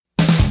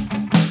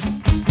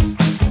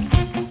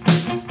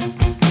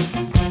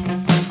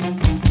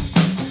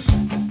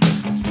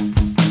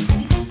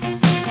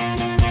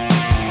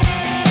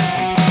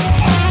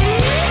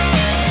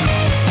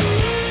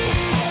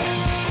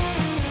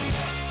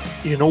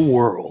in a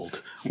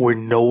world where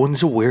no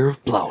one's aware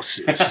of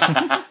blouses,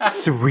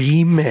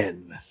 3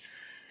 men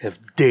have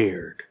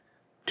dared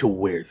to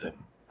wear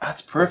them.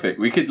 That's perfect.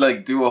 We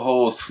could do a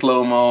whole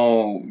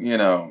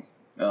slow-mo,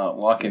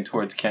 walking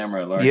towards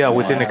camera.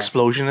 With an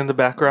explosion in the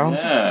background.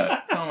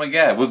 Yeah. Oh my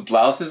god, with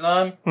blouses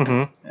on?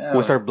 Mm-hmm. Yeah.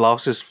 With our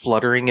blouses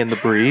fluttering in the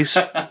breeze.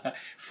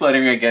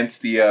 Fluttering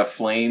against the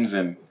flames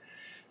and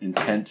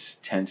intense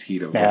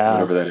heat of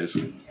whatever that is.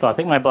 Well, I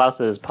think my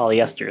blouse is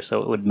polyester,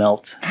 so it would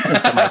melt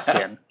into my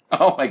skin.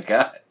 Oh my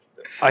god.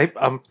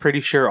 I'm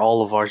pretty sure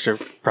all of ours are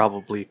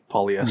probably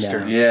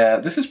polyester. Yeah,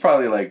 this is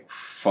probably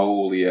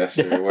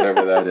foliester or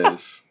whatever that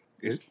is.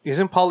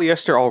 Isn't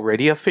polyester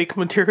already a fake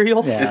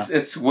material? Yeah.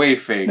 It's way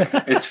fake.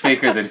 It's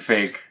faker than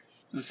fake.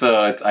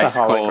 So it's ice a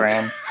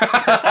hologram.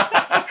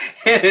 cold.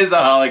 It is a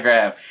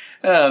hologram.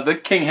 The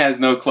king has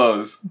no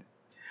clothes.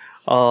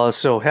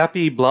 So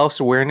happy Blouse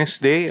Awareness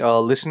Day,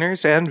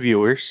 listeners and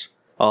viewers.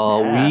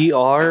 We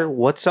are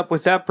What's Up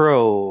With That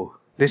Bro?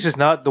 This is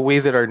not the way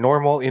that our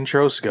normal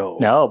intros go.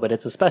 No, but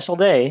it's a special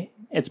day.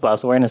 It's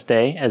Blouse Awareness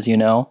Day, as you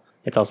know.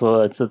 It's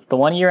also it's the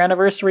 1 year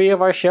anniversary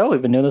of our show.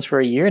 We've been doing this for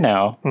a year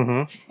now.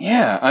 Mm-hmm.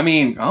 Yeah, I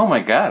mean, oh my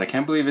god, I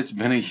can't believe it's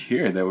been a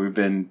year that we've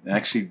been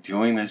actually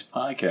doing this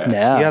podcast.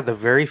 Yeah, the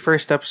very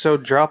first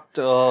episode dropped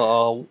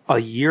a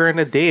year and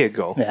a day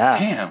ago. Yeah.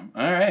 Damn.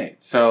 All right,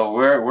 so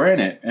we're in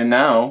it, and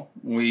now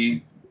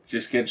we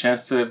just get a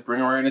chance to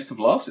bring awareness to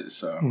blouses.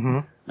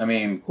 So I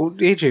mean, well,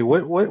 AJ,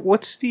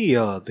 what's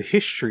the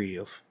history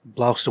of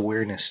Blouse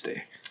Awareness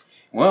Day?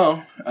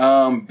 Well,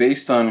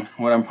 based on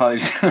what I'm probably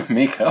just going to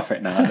make up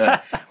right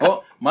now.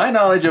 Well, my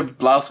knowledge of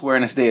Blouse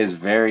Awareness Day is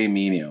very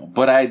menial,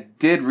 but I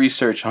did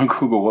research on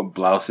Google what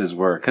blouses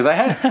were, because I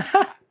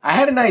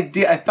had an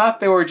idea. I thought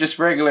they were just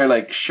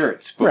regular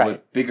shirts, but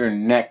with bigger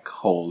neck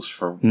holes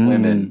for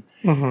women.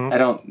 Mm-hmm. I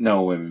don't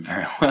know women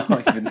very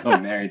well, even though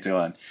I'm married to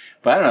one.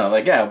 But I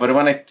don't know, but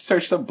when I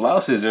searched up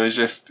blouses, it was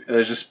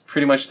just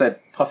pretty much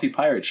that puffy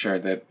pirate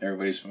shirt that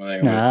everybody's familiar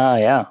with.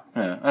 Yeah. I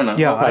don't know.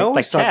 Yeah, I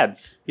always thought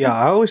Chads. Yeah,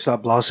 I always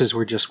thought blouses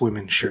were just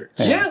women's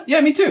shirts.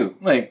 Yeah, me too.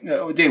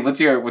 Dave, what's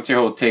your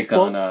whole take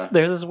on?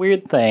 There's this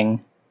weird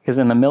thing because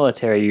in the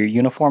military, your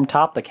uniform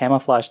top, the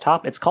camouflage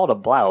top, it's called a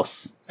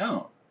blouse.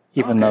 Oh,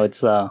 even though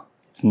it's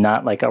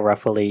not like a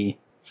ruffly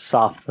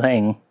soft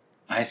thing.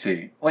 I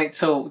see. Wait,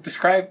 so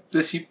describe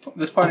this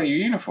part of your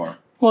uniform.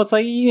 Well, it's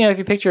if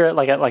you picture it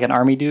like an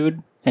army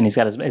dude, and he's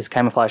got his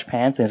camouflage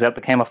pants, and he's got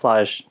the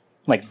camouflage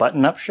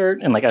button-up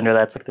shirt, and under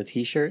that's the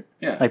t-shirt.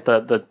 Yeah.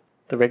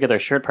 The regular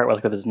shirt part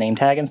with his name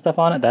tag and stuff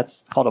on it.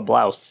 That's called a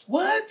blouse.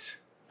 What?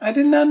 I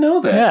did not know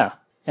that. Yeah,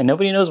 and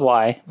nobody knows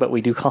why, but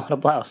we do call it a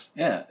blouse.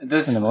 Yeah. In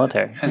the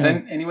military. Has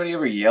anybody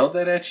ever yelled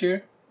that at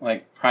you?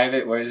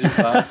 Private, where's your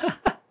blouse?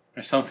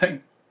 Or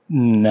something?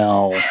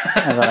 No, not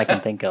that I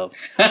can think of.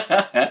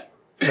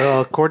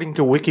 According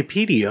to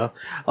Wikipedia,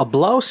 a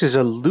blouse is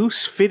a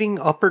loose-fitting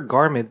upper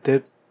garment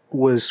that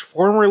was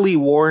formerly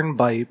worn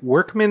by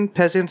workmen,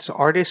 peasants,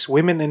 artists,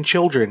 women, and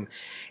children.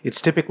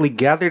 It's typically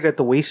gathered at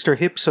the waist or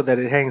hip so that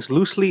it hangs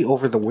loosely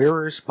over the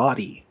wearer's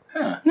body.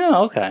 Huh.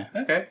 No, okay.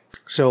 Okay.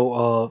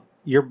 So,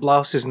 your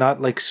blouse is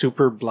not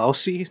super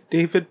blousey,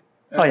 David?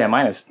 Oh yeah,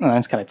 mine's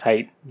kind of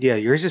tight. Yeah,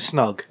 yours is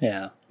snug.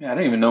 Yeah. Yeah, I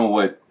don't even know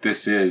what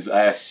this is.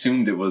 I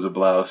assumed it was a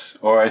blouse,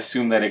 or I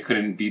assumed that it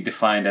couldn't be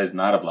defined as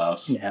not a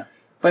blouse. Yeah.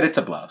 But it's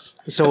a blouse.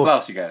 It's a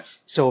blouse, you guys.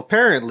 So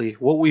apparently,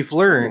 what we've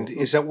learned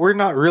is that we're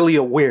not really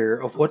aware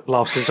of what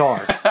blouses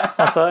are.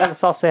 Also,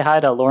 let's all say hi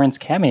to Lawrence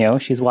Cameo.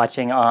 She's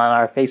watching on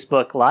our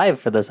Facebook Live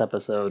for this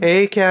episode.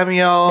 Hey,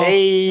 Cameo.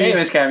 Hey,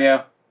 Miss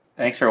Cameo.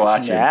 Thanks for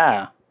watching.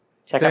 Yeah.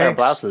 Check out our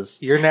blouses.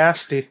 You're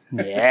nasty.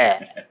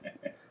 Yeah.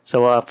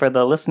 So for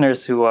the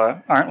listeners who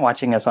aren't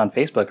watching us on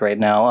Facebook right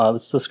now,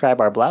 let's describe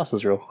our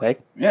blouses real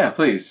quick. Yeah,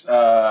 please.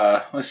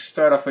 Let's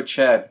start off with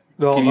Chad.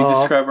 Well, can you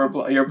describe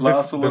your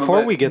blouse a little bit?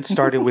 Before we get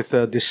started with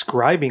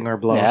describing our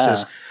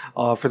blouses,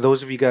 for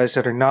those of you guys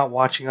that are not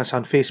watching us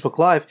on Facebook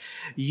Live,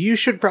 you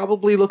should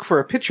probably look for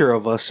a picture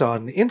of us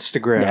on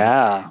Instagram.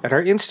 Yeah. At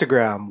our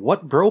Instagram,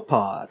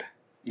 WhatBroPod.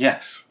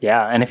 Yes.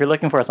 Yeah, and if you're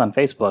looking for us on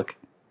Facebook,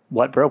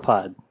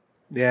 WhatBroPod.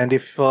 And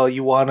if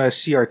you want to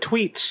see our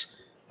tweets,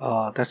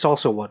 that's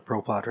also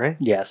WhatBroPod, right?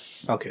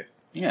 Yes. Okay.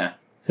 Yeah.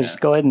 So just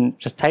go ahead and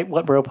just type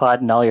WhatBroPod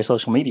and all your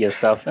social media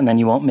stuff, and then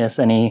you won't miss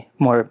any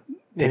more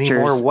pictures. Any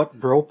more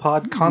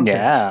WhatBroPod content?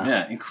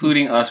 Yeah,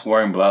 including us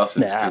wearing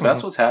blouses, because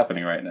that's what's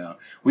happening right now.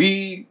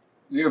 We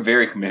are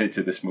very committed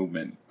to this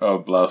movement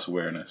of blouse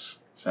awareness.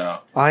 So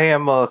I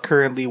am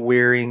currently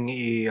wearing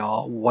a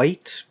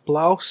white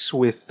blouse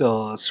with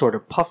sort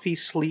of puffy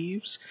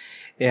sleeves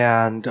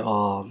and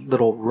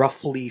little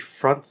ruffly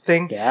front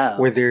thing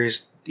where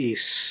there's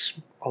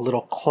a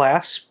little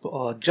clasp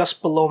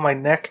just below my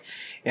neck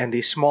and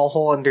a small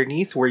hole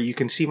underneath where you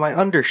can see my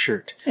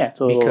undershirt. Yeah, it's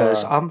a little,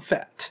 because I'm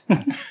fat.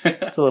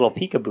 It's a little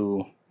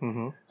peekaboo.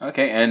 Mm-hmm.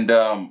 Okay, and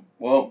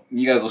well,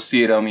 you guys will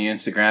see it on the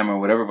Instagram or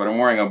whatever, but I'm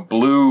wearing a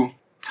blue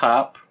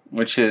top,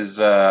 which is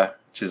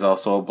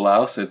also a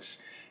blouse.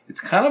 It's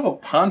kind of a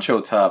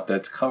poncho top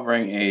that's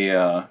covering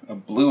a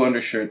blue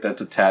undershirt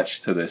that's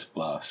attached to this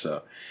blouse.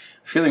 So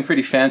feeling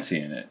pretty fancy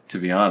in it, to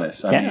be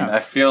honest. I mean, I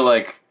feel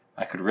like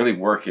I could really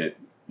work it,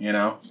 you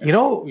know? You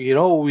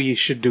know what we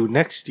should do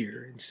next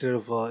year? Instead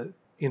of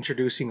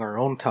introducing our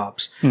own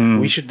tops,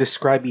 we should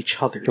describe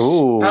each other's.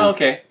 Ooh. Oh,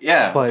 okay.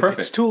 Yeah, but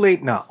perfect. it's too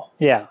late now.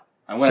 Yeah.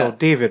 So,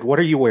 David, what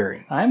are you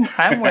wearing? I'm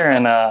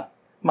wearing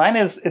mine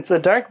it's a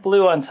dark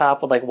blue on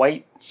top with like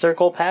white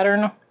circle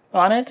pattern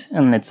on it,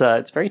 and it's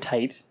very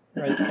tight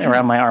right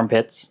around my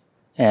armpits,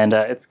 and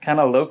it's kind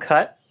of low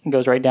cut. It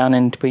goes right down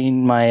in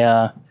between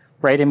my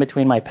right in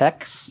between my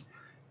pecs.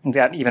 It's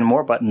got even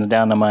more buttons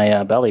down to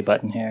my belly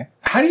button here.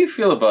 How do you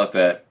feel about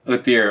that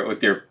with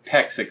your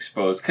pecs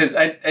exposed? Because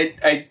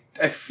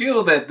I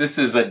feel that this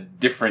is a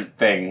different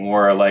thing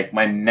where like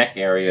my neck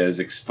area is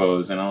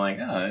exposed, and I'm like,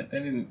 I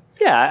didn't.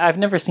 Yeah, I've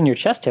never seen your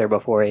chest hair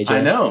before, AJ.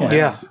 I know.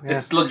 Yeah.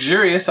 It's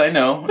luxurious, I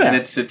know, and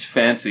it's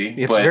fancy.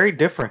 It's very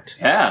different.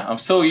 Yeah, I'm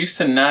so used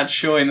to not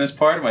showing this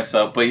part of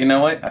myself, but you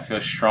know what? I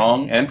feel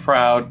strong and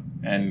proud,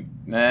 and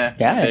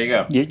there you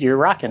go. You're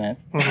rocking it.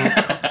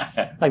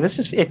 Like this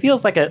just it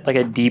feels like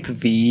a deep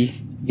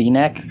V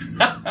neck.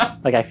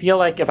 Like I feel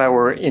like if I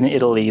were in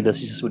Italy, this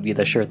just would be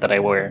the shirt that I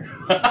wear.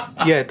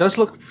 Yeah, it does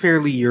look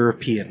fairly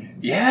European.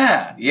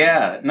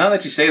 Yeah. Now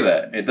that you say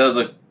that, it does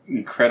look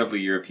incredibly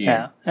European.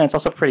 Yeah, and it's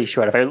also pretty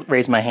short. If I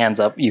raise my hands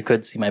up, you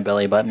could see my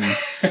belly button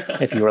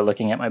if you were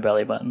looking at my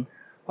belly button.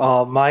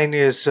 Mine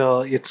is,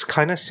 it's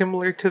kind of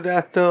similar to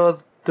that,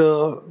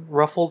 the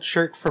ruffled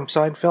shirt from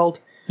Seinfeld.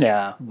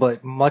 Yeah.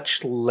 But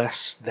much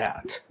less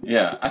that.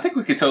 Yeah, I think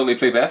we could totally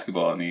play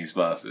basketball in these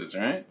bosses,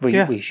 right?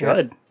 We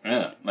should.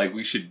 Yeah, like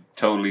we should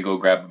totally go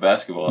grab a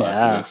basketball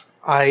after this.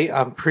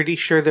 I'm pretty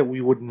sure that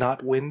we would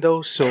not win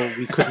those, so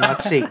we could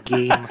not say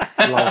game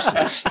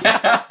blouses.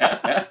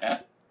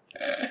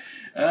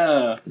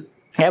 Yeah,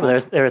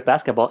 but there was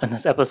basketball in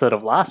this episode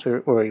of Lost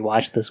where we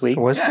watched this week.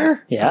 Was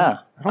there? Yeah.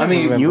 I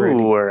mean, you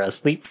were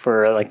asleep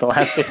for like the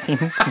last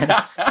 15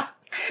 minutes.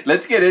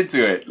 Let's get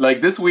into it.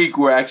 Like this week,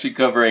 we're actually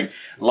covering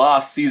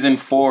Lost Season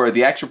 4,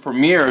 the actual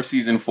premiere of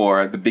Season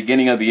 4, the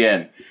beginning of the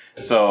end.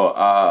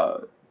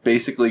 So,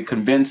 basically,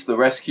 convinced the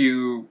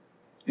rescue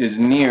is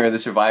near, the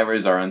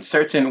survivors are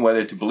uncertain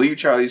whether to believe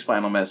Charlie's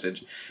final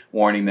message,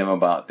 warning them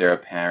about their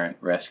apparent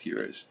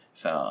rescuers.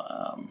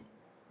 So,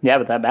 yeah,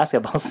 but that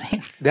basketball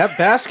scene. That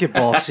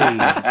basketball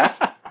scene.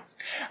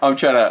 I'm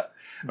trying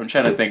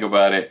to think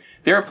about it.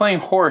 They were playing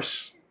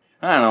horse.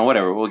 I don't know,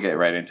 whatever. We'll get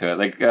right into it.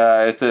 Like,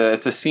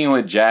 it's a scene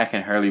with Jack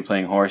and Hurley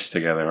playing horse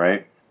together,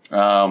 right?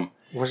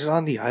 Was it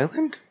on the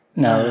island?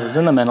 No, it was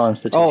in the mental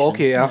institution. Oh,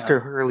 okay.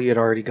 After Hurley had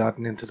already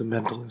gotten into the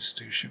mental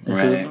institution.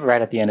 This is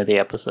right at the end of the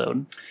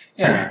episode.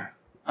 Yeah.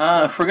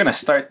 If we're gonna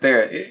start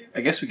there, I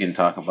guess we can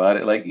talk about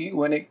it. Like,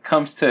 when it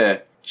comes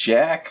to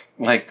Jack,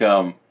 like,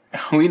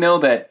 we know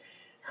that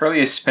Hurley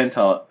has spent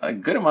a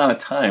good amount of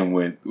time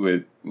with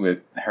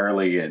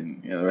Hurley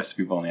and the rest of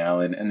the people on the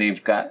island, and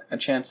they've got a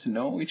chance to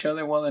know each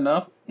other well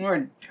enough.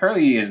 Where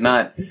Hurley is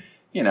not,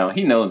 he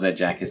knows that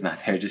Jack is not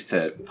there just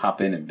to pop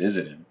in and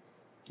visit him,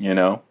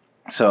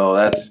 So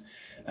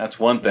that's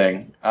one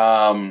thing.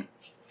 But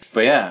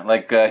yeah,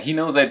 like he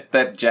knows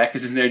that Jack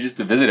isn't there just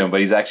to visit him,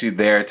 but he's actually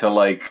there to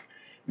like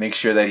make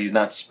sure that he's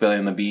not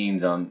spilling the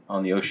beans on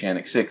the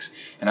Oceanic Six.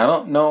 And I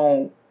don't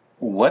know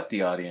what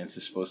the audience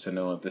is supposed to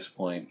know at this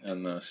point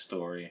in the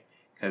story,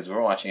 because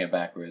we're watching it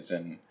backwards,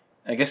 and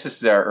I guess this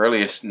is our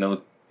earliest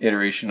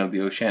iteration of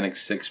the Oceanic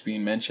Six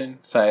being mentioned,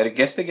 so I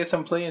guess they get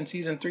some play in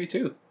Season 3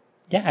 too.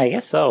 Yeah, I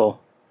guess so.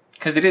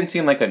 Because it didn't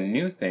seem like a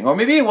new thing, or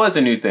maybe it was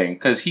a new thing,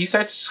 because he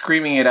starts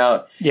screaming it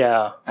out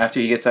after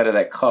he gets out of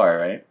that car,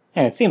 right?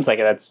 And it seems like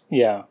that's,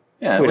 we're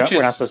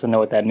not supposed to know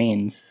what that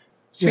means.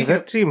 Yeah,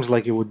 that seems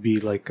like it would be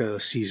like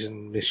a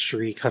season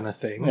mystery kind of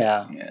thing.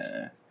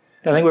 Yeah.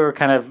 I think we were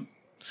kind of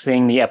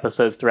seeing the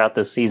episodes throughout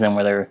this season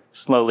where they're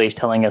slowly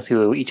telling us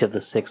who each of the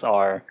six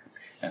are.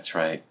 That's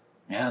right.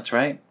 Yeah, that's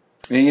right.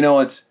 And you know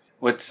what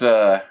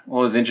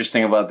was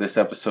interesting about this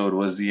episode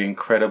was the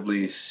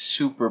incredibly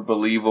super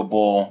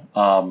believable,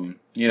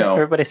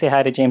 everybody say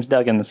hi to James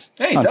Duggins.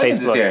 Hey, on Duggins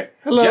Facebook. is here.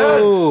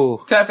 Hello.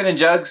 Jugs. Tapping in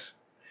Jugs.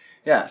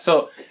 Yeah,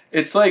 so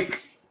it's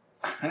like,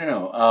 I don't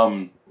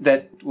know,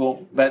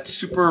 that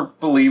super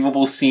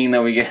believable scene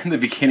that we get in the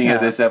beginning of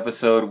this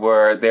episode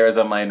where there's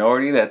a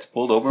minority that's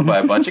pulled over by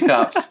a bunch of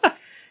cops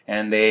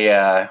and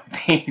they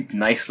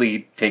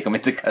nicely take them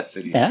into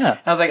custody. Yeah.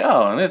 I was like,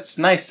 oh, it's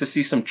nice to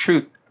see some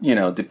truth,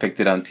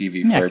 depicted on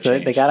TV for a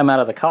change. They got him out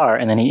of the car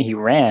and then he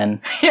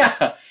ran.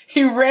 Yeah,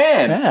 he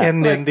ran. Yeah.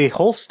 And then they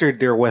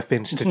holstered their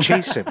weapons to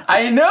chase him.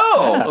 I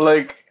know. Yeah.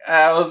 Like,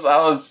 I was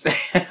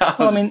Well,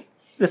 I mean,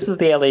 this is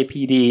the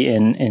LAPD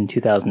in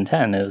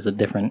 2010. It was a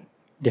different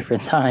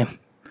time.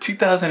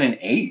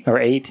 2008 or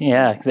 8,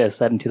 yeah, because it was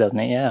set in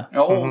 2008. Yeah.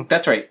 Oh,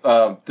 that's right.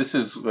 This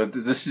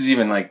is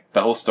even like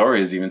the whole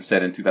story is even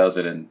set in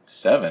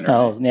 2007. Right?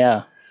 Oh,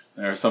 yeah,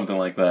 or something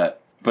like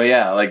that. But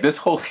yeah, like this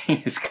whole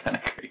thing is kind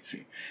of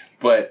crazy.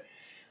 But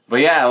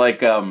yeah,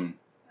 like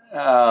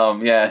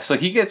yeah. So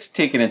he gets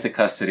taken into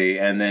custody,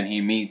 and then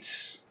he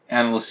meets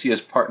Ana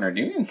Lucia's partner.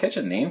 Do you even catch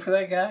a name for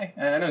that guy?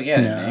 I know he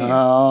had a name.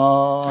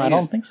 No, I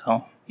don't think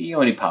so. He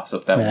only pops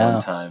up that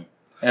one time.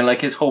 And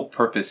like his whole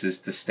purpose is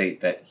to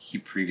state that he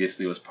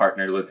previously was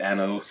partnered with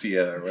Ana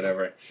Lucia or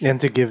whatever. And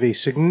to give a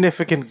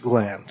significant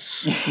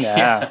glance.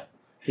 Yeah.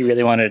 He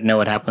really wanted to know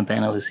what happened to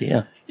Ana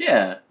Lucia.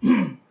 Yeah.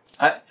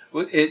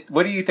 What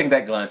do you think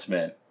that glance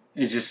meant?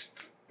 It's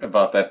just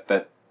about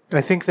that.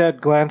 I think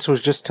that glance was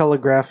just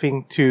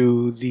telegraphing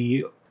to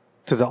the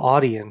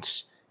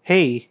audience,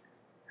 hey,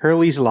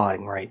 Hurley's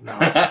lying right now.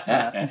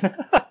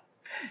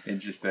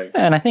 Interesting.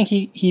 And I think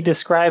he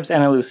describes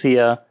Ana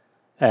Lucia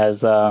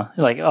as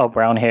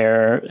brown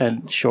hair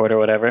and short or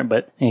whatever,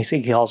 but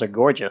he calls her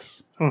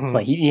gorgeous. Mm-hmm. It's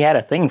like he had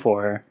a thing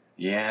for her.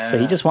 Yeah. So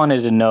he just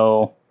wanted to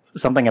know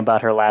something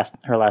about her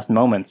last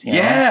moments. You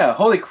know?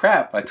 Holy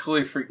crap! I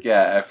totally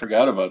I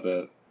forgot about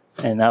that.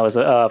 And that was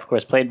of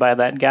course played by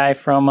that guy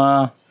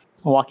from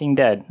Walking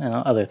Dead and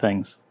other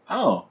things.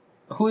 Oh,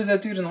 who is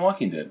that dude in The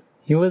Walking Dead?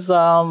 He was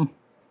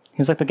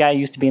he's like the guy who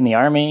used to be in the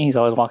army. He's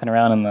always walking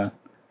around in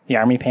the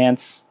army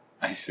pants.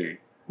 I see.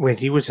 Wait,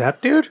 he was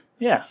that dude?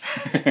 Yeah.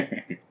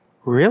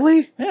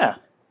 Really? Yeah.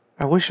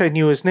 I wish I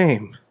knew his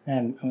name.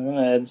 And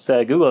let's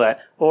Google that.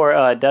 Or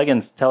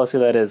Duggins, tell us who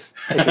that is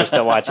if you're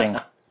still watching.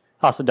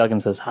 Also,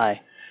 Duggins says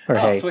hi. Or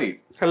hey.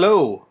 Sweet.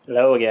 Hello.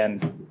 Hello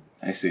again.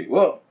 I see.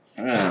 Well,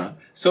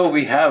 so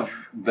we have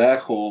that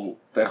whole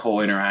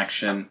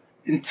interaction.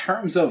 In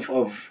terms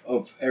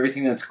of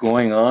everything that's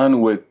going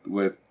on with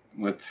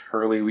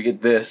Hurley, we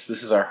get this.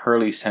 This is our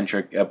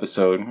Hurley-centric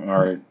episode,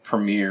 our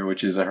premiere,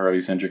 which is a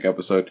Hurley-centric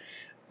episode.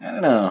 I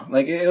don't know.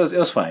 Like, it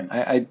was fine.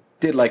 I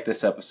did like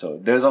this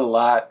episode. There's a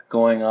lot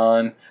going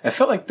on. I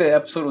felt like the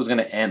episode was going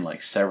to end,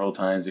 like, several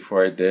times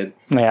before it did.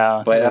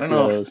 Yeah. But I don't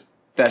know if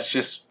that's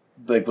just,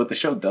 like, what the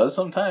show does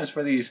sometimes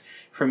for these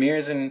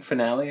premieres and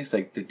finales.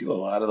 Like, they do a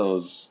lot of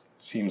those.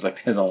 Seems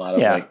like there's a lot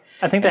of, like...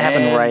 I think that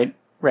happened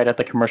right at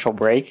the commercial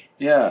break.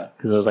 Yeah.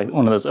 Because it was, like,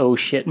 one of those oh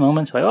shit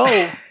moments. Like,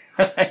 oh!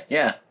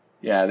 Yeah.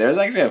 Yeah, there's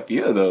actually a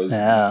few of those this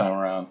time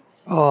around.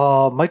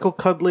 Michael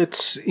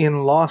Cudlitz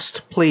in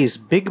Lost plays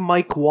Big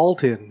Mike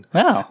Walton.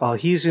 Wow.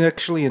 He's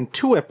actually in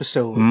 2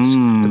 episodes.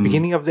 The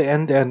Beginning of the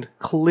End and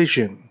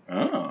Collision.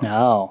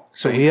 Oh.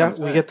 So we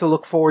get to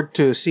look forward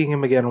to seeing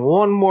him again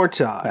one more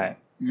time. Right.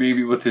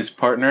 Maybe with his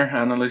partner,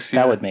 Ana Lucia.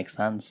 That would make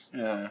sense.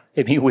 Yeah.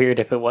 It'd be weird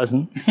if it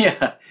wasn't.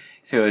 Yeah.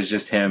 If it was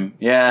just him.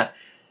 Yeah.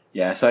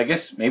 Yeah, so I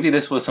guess maybe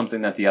this was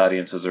something that the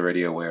audience was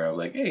already aware of.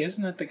 Like, hey,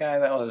 isn't that the guy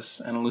that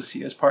was Ana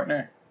Lucia's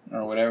partner?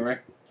 Or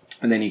whatever.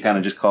 And then he kind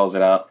of just calls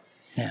it out.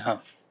 Yeah.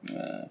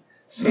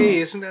 Hey,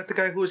 isn't that the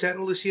guy who was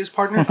Ana Lucia's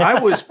partner? I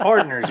was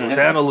partners with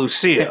Ana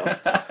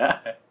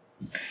Lucia.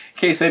 In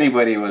case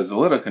anybody was a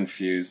little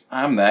confused,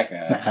 I'm that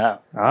guy.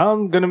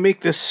 I'm going to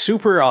make this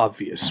super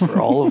obvious for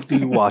all of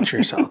the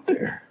watchers out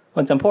there.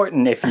 Well, it's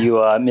important if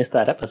you missed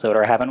that episode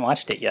or haven't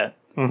watched it yet.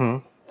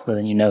 Mm-hmm. So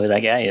then you know who that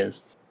guy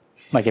is.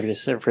 Like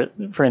if you're,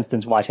 for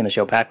instance, watching the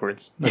show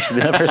backwards. This should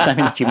be the first time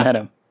that you met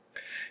him.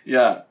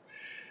 Yeah.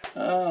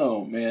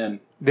 Oh, man.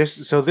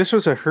 This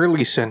was a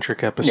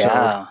Hurley-centric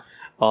episode.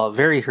 Yeah.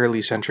 Very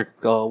Hurley-centric.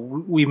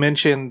 We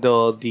mentioned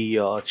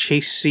the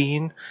chase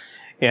scene,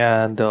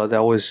 and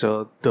that was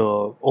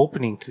the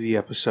opening to the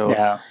episode.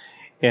 Yeah.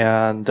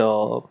 And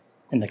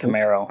in the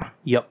Camaro.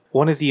 Yep.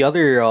 One of the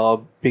other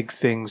big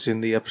things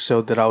in the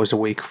episode that I was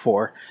awake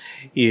for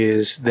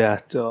is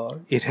that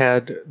it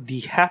had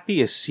the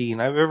happiest scene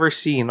I've ever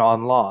seen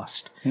on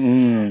Lost,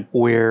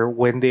 where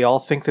when they all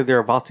think that they're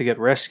about to get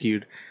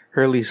rescued,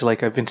 Hurley's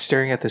like, I've been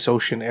staring at this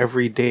ocean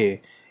every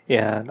day,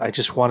 and I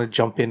just want to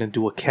jump in and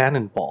do a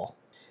cannonball.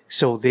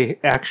 So they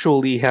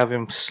actually have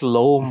him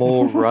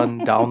slow-mo run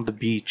down the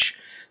beach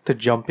to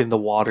jump in the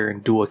water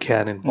and do a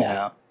cannonball.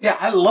 Yeah. Yeah,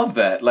 I love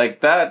that. Like,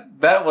 that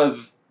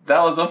was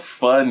a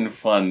fun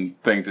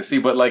thing to see.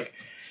 But, like,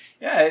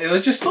 yeah, it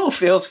was just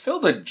it was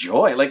filled with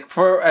joy. Like,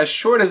 for as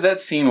short as that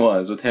scene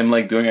was with him,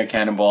 like, doing a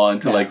cannonball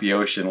into, like, the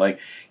ocean, like,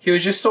 he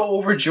was just so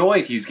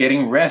overjoyed. He's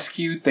getting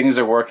rescued. Things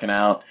are working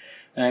out.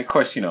 And, of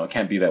course, it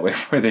can't be that way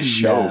for this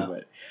show. Yeah.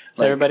 But,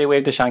 so everybody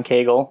wave to Sean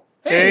Cagle.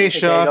 Hey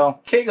Sean.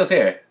 Cagle's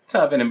here. What's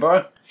happening,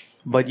 bro?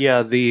 But,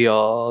 yeah,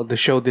 the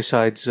show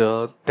decides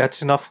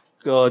that's enough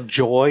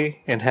joy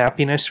and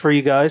happiness for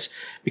you guys,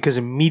 because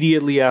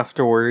immediately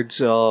afterwards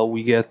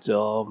we get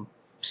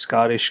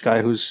Scottish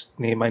guy whose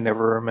name I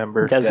never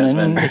remember.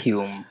 Desmond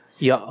Hume.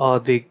 Yeah,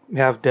 they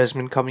have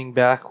Desmond coming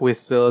back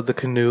with the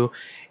canoe,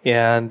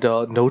 and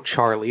no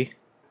Charlie.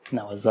 And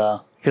that was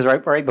because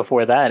right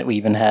before that we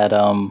even had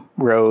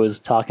Rose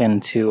talking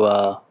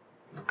to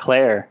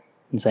Claire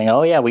and saying,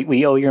 "Oh yeah,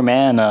 we owe your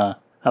man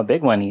a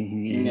big one.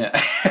 You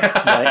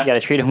gotta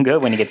treat him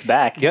good when he gets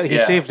back." Yeah, he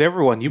saved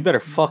everyone. You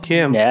better fuck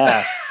him.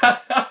 Yeah.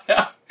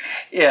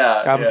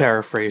 Yeah. I'm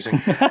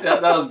paraphrasing.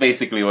 That was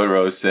basically what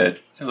Rose said.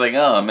 She was like,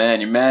 "Oh man,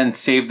 your man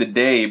saved the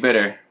day. You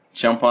better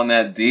jump on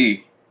that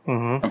D."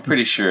 Mm-hmm. I'm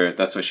pretty sure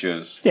that's what she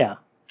was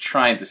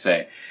trying to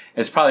say.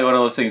 It's probably one of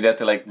those things you have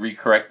to like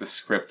recorrect the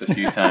script a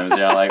few times.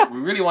 You're like, we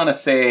really want to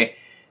say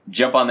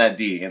jump on that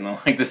D, and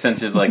like the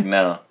censor's like,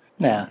 no.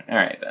 Yeah. All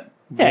right then.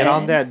 Get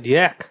on that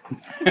yak.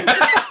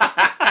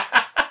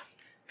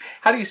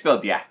 How do you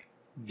spell Diak?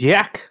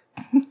 Yak.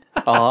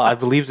 I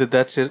believe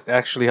that's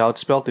actually how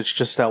it's spelled. It's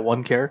just that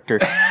one character.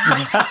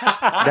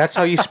 That's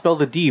how you spell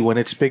the D when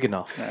it's big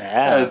enough.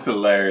 Yeah. That's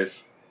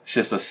hilarious. It's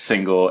just a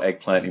single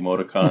eggplant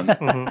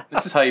emoticon.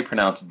 This is how you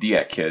pronounce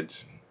Diak,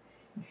 kids.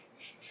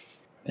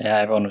 Yeah,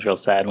 everyone was real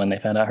sad when they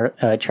found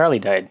out Charlie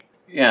died.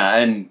 Yeah,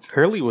 and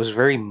Hurley was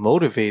very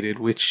motivated,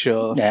 which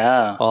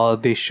Yeah.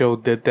 they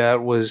showed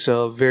that was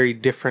a very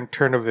different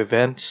turn of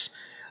events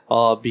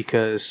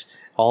because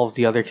all of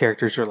the other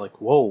characters were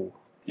like, whoa.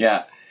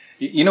 yeah.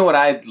 You know what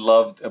I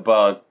loved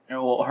about...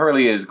 Well,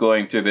 Hurley is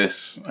going through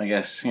this, I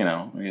guess,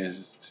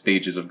 his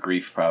stages of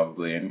grief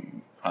probably,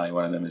 and probably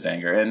one of them is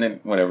anger, and then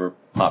whatever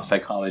pop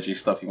psychology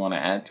stuff you want to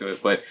add to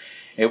it. But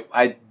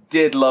I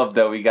did love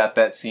that we got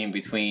that scene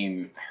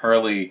between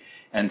Hurley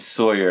and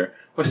Sawyer,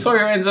 where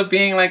Sawyer ends up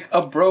being like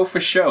a bro for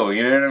show,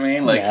 you know what I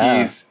mean?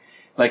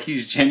 Like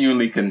he's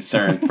genuinely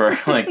concerned for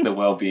like the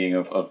well-being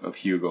of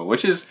Hugo,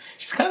 which is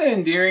just kind of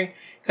endearing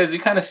because you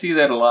kind of see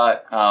that a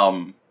lot.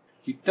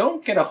 We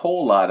don't get a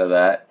whole lot of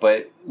that,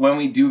 but when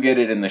we do get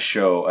it in the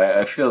show,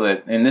 I feel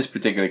that in this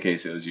particular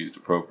case it was used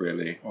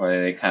appropriately, where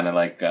they kind of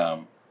like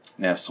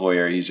Nav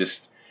Sawyer. He was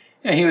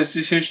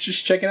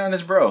just checking on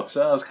his bro, so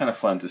that was kind of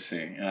fun to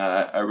see.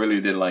 I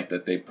really did like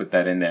that they put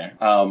that in there.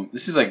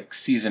 This is like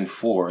season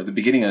 4, the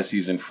beginning of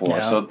season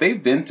 4, so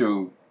they've been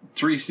through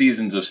 3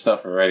 seasons of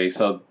stuff already.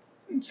 So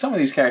some of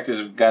these characters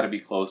have got to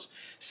be close,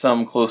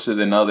 some closer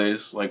than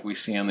others, like we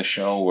see on the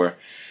show where.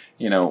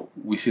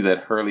 We see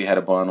that Hurley had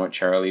a bond with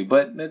Charlie,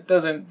 but it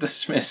doesn't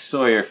dismiss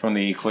Sawyer from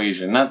the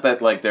equation. Not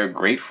that like they're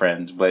great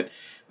friends, but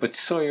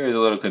Sawyer is a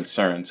little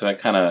concerned. So it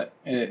kind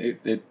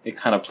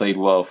of played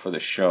well for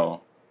the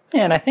show.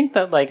 Yeah, and I think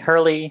that like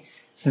Hurley,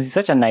 since he's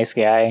such a nice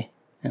guy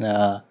and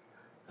a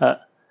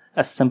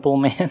simple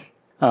man,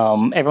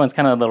 everyone's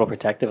kind of a little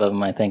protective of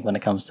him. I think when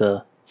it comes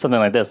to something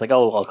like this, like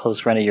a close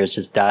friend of yours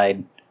just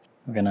died,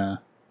 we're gonna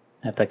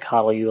have to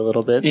coddle you a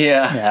little bit.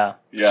 Yeah.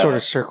 Sort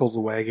of circles the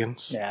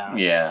wagons.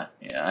 Yeah,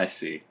 I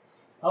see.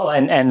 Oh,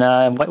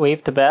 and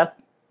wave to Beth.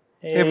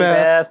 Hey,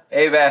 Beth.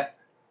 Hey, Beth.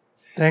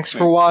 Thanks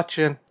for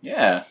watching.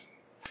 Yeah.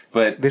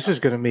 But this is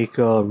going to make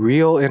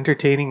real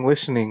entertaining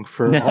listening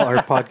for all our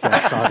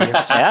podcast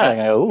audience. Yeah, they're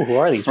going to go, who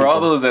are these for people? all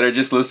those that are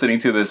just listening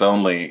to this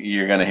only,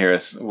 you're going to hear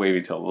us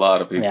waving to a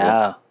lot of people.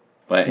 Yeah.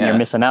 But you're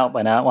missing out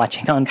by not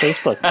watching on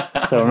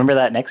Facebook. So remember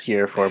that next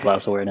year for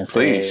Blouse Awareness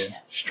Day. Please,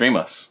 stream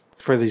us.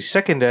 For the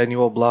 2nd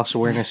annual Blouse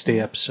Awareness Day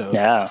episode.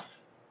 Yeah.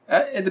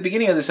 At the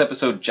beginning of this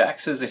episode, Jack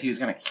says that he was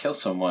going to kill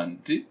someone.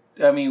 I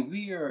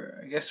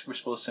guess we're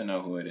supposed to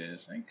know who it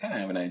is. I kind of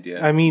have an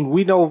idea. I mean,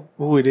 we know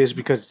who it is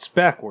because it's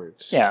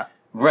backwards. Yeah.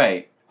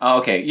 Right. Oh,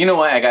 okay. You know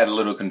what? I got a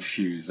little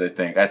confused, I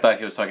think. I thought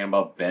he was talking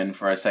about Ben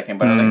for a second,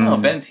 but I was like, no,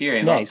 Ben's here.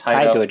 He's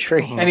tied up, to a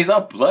tree. And he's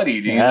all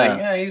bloodied. He's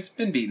like, he's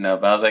been beaten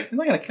up. I was like, he's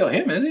not going to kill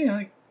him, is he?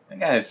 Like, that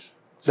guy's...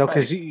 No,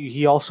 because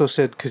he also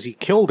said because he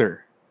killed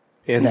her.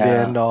 And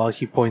then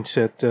he points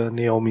at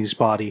Naomi's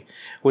body,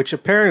 which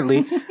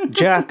apparently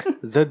Jack,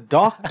 the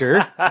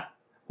doctor,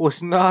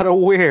 was not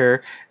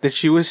aware that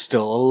she was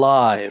still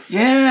alive.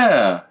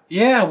 Yeah.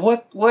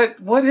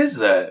 What is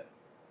that?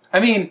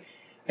 I mean,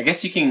 I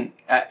guess you can,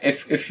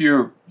 if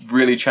you're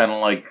really trying to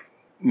like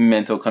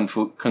mental kung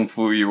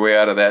fu your way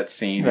out of that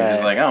scene, you're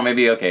just like, oh,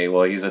 maybe, okay,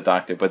 well, he's a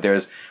doctor, but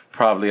there's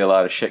probably a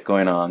lot of shit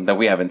going on that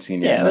we haven't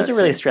seen yet. Yeah, it was a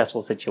really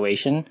stressful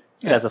situation.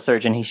 Yeah. As a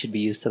surgeon, he should be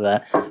used to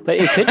that. But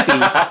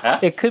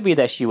it could be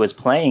that she was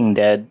playing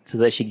dead so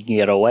that she could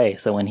get away.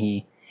 So when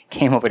he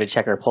came over to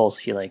check her pulse,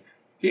 she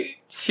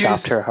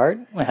stopped her heart.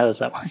 How does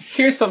that work?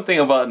 Here's something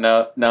about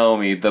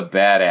Naomi, the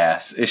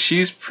badass. Is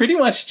she's pretty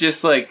much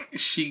just like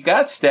she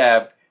got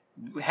stabbed,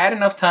 had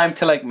enough time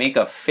to like make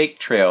a fake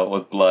trail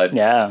with blood,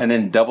 and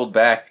then doubled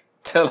back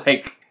to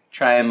like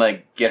try and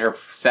like get her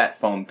sat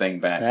phone thing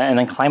back, and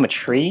then climb a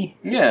tree.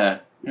 Yeah,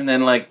 and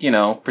then like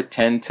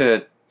pretend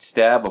to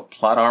stab a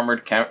plot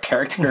armored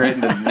character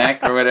in the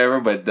neck or whatever,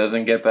 but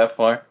doesn't get that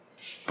far.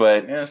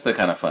 But it's still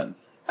kind of fun.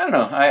 I don't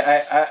know.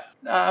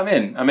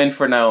 I'm in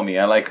for Naomi.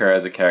 I like her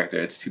as a character.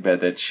 It's too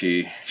bad that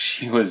she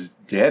was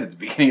dead at the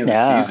beginning of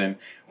the season.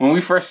 When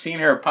we first seen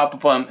her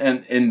pop up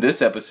in this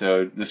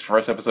episode, this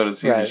first episode of the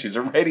season, she's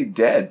already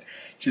dead.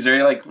 She's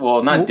already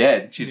not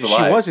dead. She's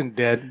alive. She wasn't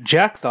dead.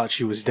 Jack thought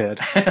she was dead.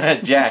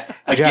 Jack,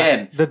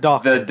 again, the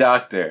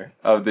doctor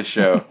of the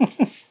show.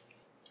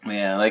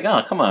 Man, like,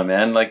 oh, come on,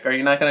 man. Like, are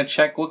you not going to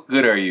check? What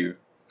good are you?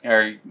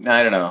 Or,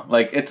 I don't know.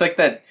 Like, it's like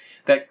that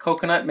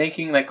coconut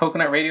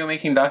radio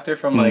making doctor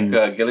from,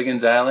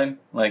 Gilligan's Island.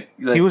 Like,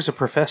 he was a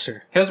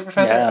professor. He was a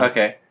professor? Yeah.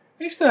 Okay.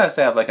 He still has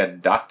to have, like, a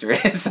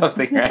doctorate or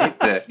something, right?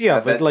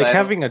 But, like,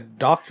 having a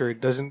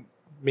doctorate doesn't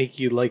make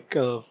you, like,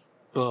 a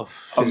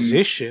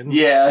physician.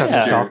 As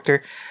a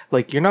doctor.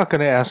 Like, you're not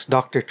going to ask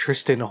Dr.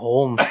 Tristan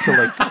Holmes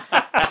to,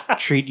 like,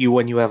 treat you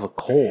when you have a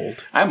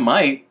cold. I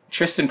might.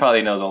 Tristan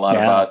probably knows a lot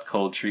about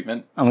cold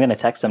treatment. I'm going to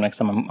text him next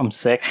time I'm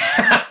sick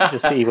to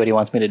see what he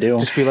wants me to do.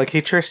 Just be like, hey,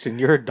 Tristan,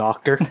 you're a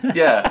doctor.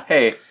 Yeah.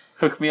 Hey,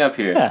 hook me up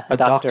here. Yeah, a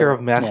doctor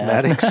of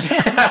mathematics.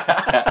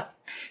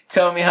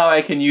 Tell me how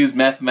I can use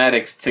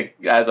mathematics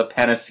as a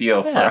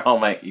panacea for all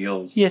my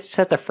ills. You just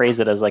have to phrase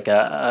it as like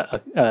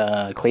a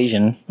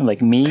equation,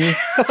 like me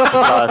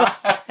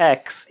plus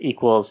X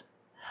equals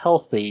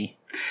healthy.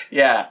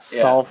 Yeah.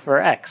 Solve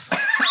for X.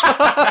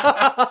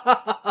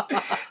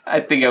 I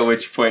think at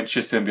which point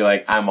Tristan would be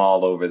like, I'm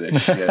all over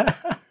this shit.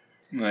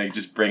 Like,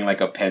 just bring like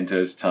a pen to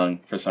his tongue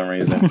for some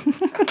reason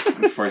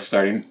before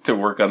starting to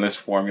work on this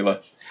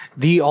formula.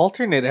 The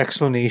alternate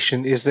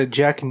explanation is that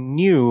Jack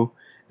knew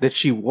that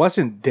she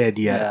wasn't dead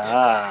yet,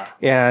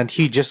 and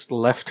he just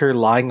left her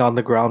lying on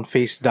the ground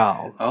face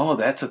down. Oh,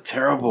 that's a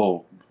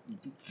terrible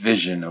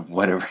vision of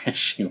whatever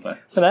she was.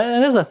 But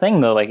that is a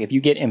thing, though. Like, if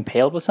you get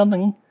impaled with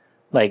something,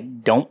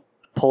 like, don't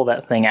pull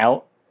that thing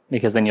out,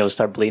 because then you'll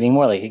start bleeding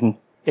more. Like,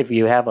 if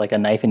you have, like, a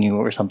knife in you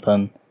or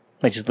something,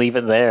 like, just leave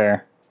it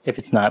there if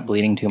it's not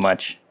bleeding too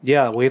much.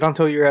 Yeah, wait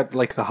until you're at,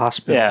 like, the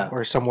hospital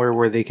or somewhere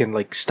where they can,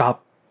 like,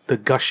 stop the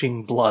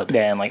gushing blood.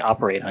 Yeah, and, like,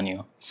 operate on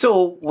you.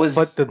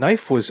 But the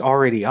knife was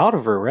already out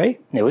of her,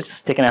 right? It was just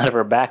sticking out of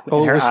her back.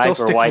 Oh, her it was eyes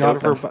still were wide sticking out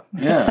open. of her back.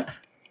 Yeah.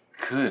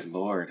 Good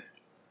Lord.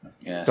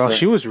 Yeah. Oh,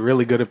 she was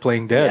really good at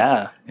playing dead.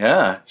 Yeah.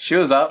 Yeah. She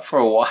was out for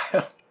a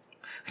while.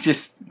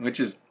 which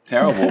is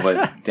terrible,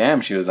 but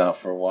damn, she was out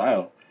for a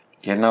while.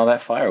 Getting all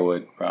that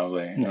firewood,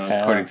 probably.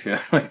 According to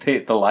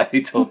the lie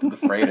they told to the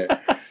freighter.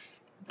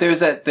 There's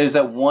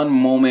that one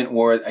moment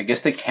where I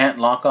guess they can't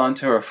lock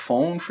onto her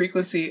phone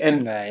frequency,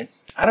 and I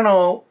don't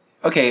know.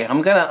 Okay,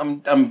 I'm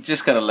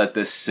just gonna let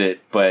this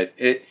sit, but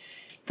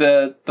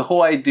the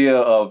whole idea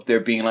of there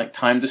being like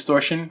time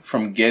distortion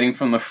from getting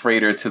from the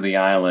freighter to the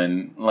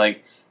island,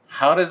 like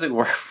how does it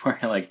work for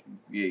like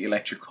the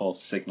electrical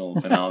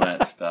signals and all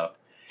that stuff?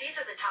 These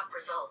are the top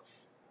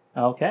results.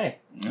 Okay.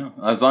 Yeah,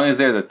 as long as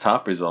they're the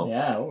top results.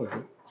 Yeah. What was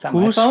it? Is that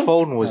Whose my phone?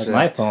 phone was that?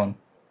 My phone.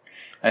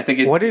 I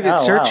think what did it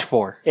search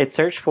for? It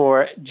searched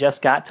for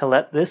just got to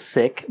let this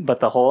sick, but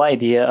the whole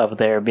idea of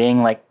there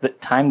being like the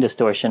time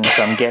distortion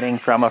from getting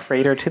from a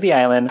freighter to the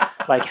island,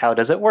 like how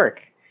does it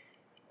work?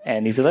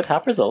 And these are the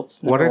top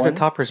results. What are the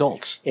top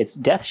results? It's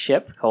Death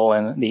Ship,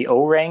 the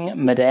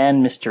Orang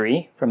Medan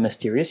Mystery from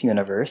Mysterious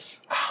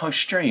Universe. How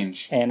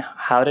strange. And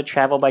how to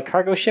travel by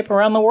cargo ship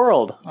around the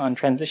world on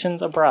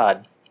transitions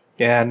abroad.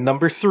 And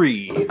number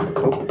 3.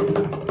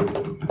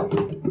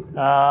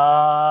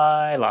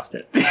 I lost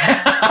it.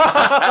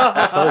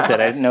 I closed it.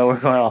 I didn't know we were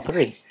going all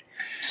 3.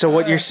 So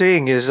what you're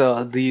saying is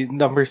the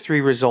number 3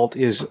 result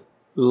is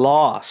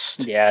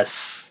lost.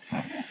 Yes.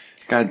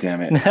 God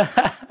damn it.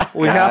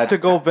 We have to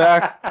go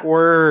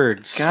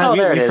backwards. God,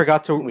 we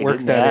forgot to work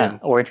that in.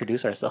 Or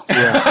introduce ourselves.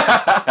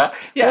 Yeah.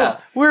 Yeah.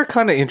 We're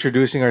kind of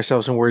introducing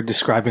ourselves when we're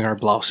describing our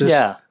blouses.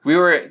 Yeah. We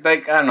were,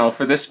 like, I don't know,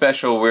 for this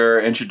special, we were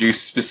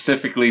introduced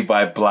specifically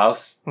by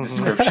blouse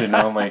description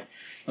only.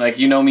 Like,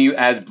 you know me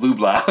as Blue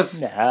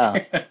Blouse. Yeah.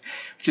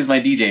 Which is my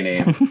DJ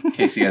name, in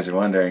case you guys are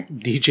wondering.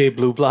 DJ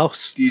Blue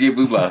Blouse. DJ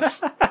Blue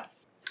Blouse.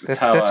 That's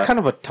kind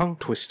of a tongue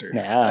twister.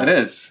 Yeah. It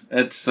is.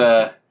 It's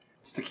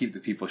to keep the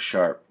people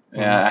sharp.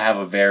 Yeah, I have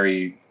a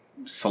very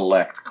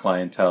select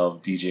clientele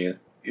of DJ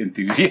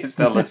enthusiasts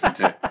that listen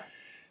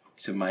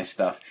to my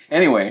stuff.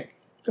 Anyway.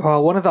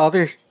 One of the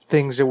other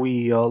things that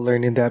we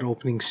learned in that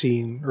opening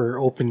scene, or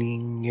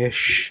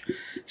opening-ish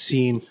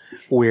scene,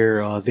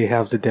 where they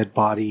have the dead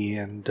body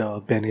and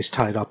Ben is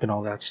tied up and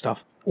all that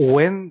stuff.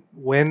 When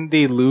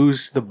they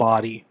lose the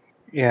body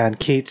and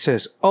Kate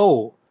says,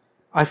 "Oh,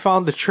 I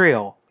found the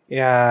trail,"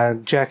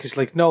 and Jack is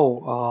like,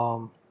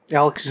 "No,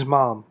 Alex's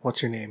mom, what's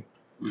her name?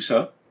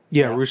 Rousseau?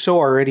 Yeah, Rousseau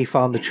already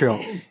found the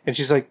trail." And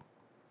she's like,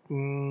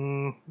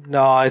 "No,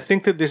 I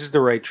think that this is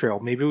the right trail.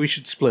 Maybe we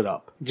should split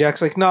up."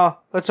 Jack's like, "Nah,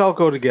 let's all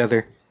go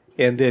together."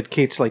 And then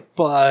Kate's like,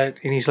 "But,"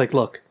 and he's like,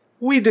 "Look,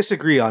 we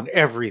disagree on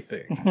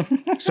everything.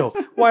 So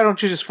why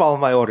don't you just follow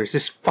my orders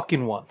this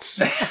fucking once?"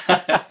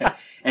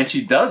 And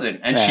she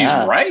doesn't. And she's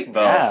right,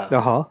 though. Yeah.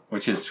 Uh-huh.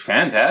 Which is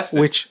fantastic.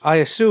 Which I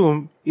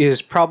assume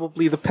is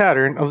probably the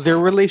pattern of their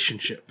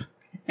relationship.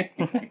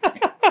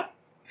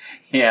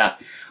 Yeah.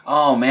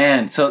 Oh,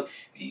 man. So,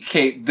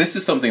 Kate, this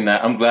is something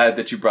that I'm glad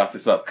that you brought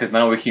this up, because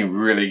now we can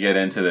really get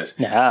into this.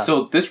 Yeah.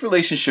 So this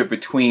relationship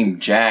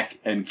between Jack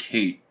and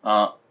Kate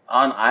on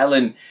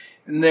Island,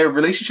 their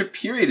relationship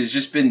period has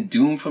just been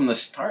doomed from the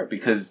start,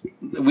 because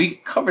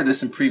we covered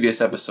this in previous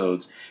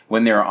episodes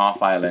when they were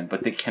off Island,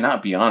 but they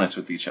cannot be honest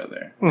with each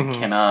other.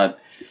 Mm-hmm.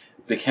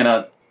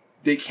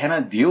 They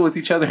cannot deal with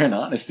each other in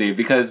honesty,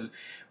 because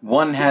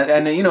one has,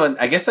 and you know,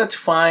 I guess that's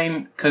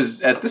fine,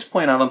 because at this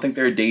point I don't think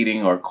they're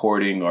dating or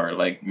courting or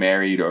like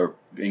married or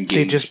engaged.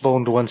 They just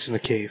boned once in a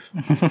cave.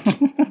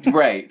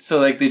 Right. So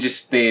like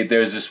there's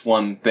this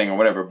one thing or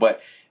whatever,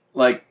 but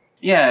like,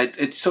 yeah,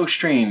 it's so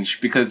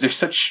strange because they're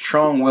such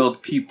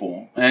strong-willed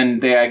people,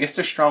 and I guess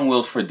they're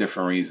strong-willed for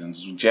different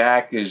reasons.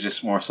 Jack is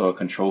just more so a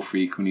control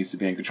freak who needs to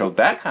be in control.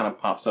 That kind of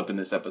pops up in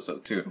this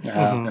episode too,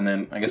 and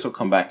then I guess we'll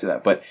come back to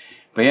that. But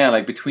yeah,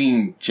 like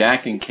between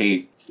Jack and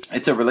Kate,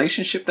 it's a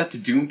relationship that's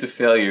doomed to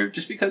failure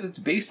just because it's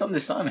based on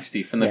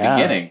dishonesty from the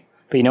beginning.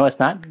 But you know, it's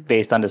not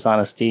based on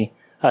dishonesty.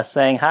 Us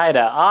saying hi to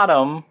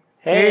Autumn.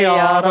 Hey,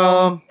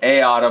 Autumn.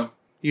 Hey, Autumn.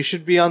 You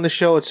should be on the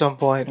show at some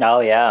point. Oh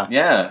yeah.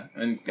 Yeah,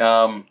 and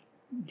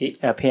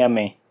PM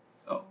me.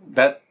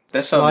 that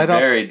sounds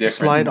very different.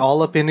 Slide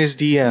all up in his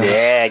DMs.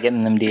 Yeah,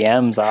 getting them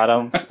DMs,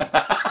 Autumn.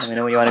 Let me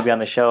know when you want to be on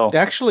the show.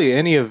 Actually,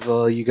 any of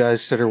you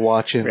guys that are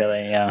watching,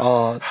 Really,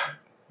 yeah.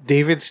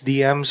 David's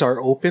DMs are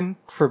open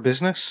for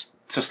business.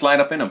 So slide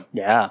up in them.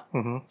 Yeah.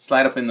 Mm-hmm.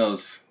 Slide up in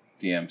those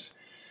DMs.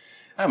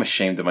 I'm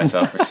ashamed of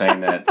myself for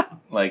saying that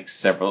like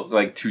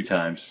 2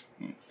 times.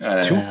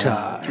 Two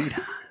times.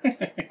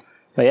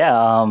 But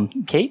yeah,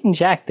 Kate and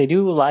Jack, they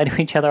do lie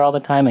to each other all the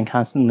time and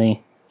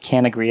constantly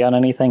can't agree on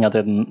anything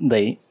other than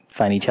they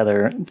find each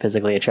other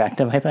physically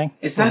attractive, I think.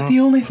 Is that the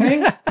only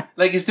thing?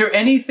 Like, is there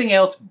anything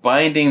else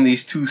binding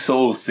these two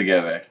souls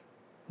together?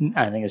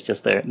 I think it's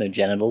just their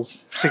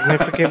genitals.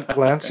 Significant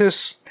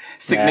glances.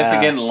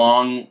 Significant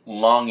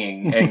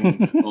longing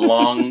and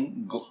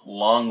long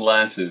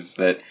glances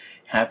that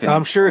happen.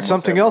 I'm sure it's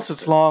something else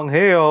that's long.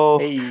 Hey-o.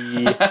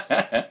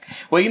 Hey.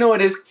 Well, you know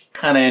what is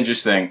kind of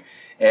interesting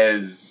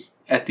is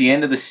at the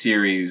end of the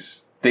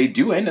series, they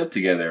do end up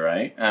together,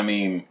 right? I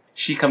mean,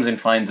 she comes and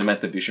finds him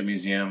at the Bishop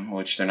Museum,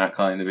 which they're not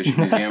calling the Bishop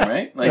Museum,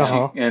 right?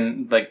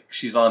 Like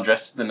she's all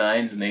dressed to the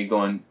nines, and they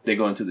go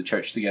into the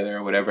church together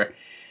or whatever.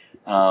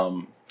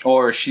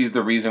 Or she's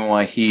the reason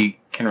why he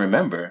can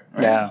remember.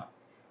 Right? Yeah.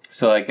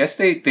 So I guess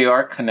they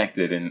are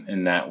connected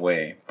in that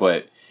way,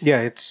 but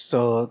Yeah, it's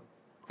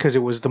because it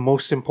was the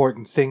most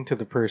important thing to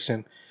the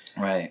person.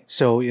 right.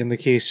 So in the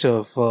case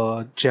of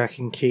Jack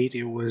and Kate,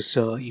 it was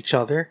each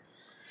other.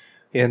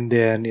 And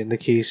then in the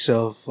case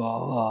of...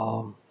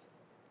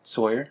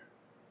 Sawyer?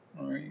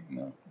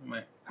 No, am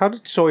I? how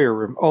did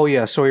Sawyer... oh,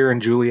 yeah, Sawyer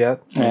and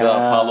Juliet. The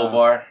Apollo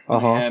bar.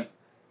 Uh-huh.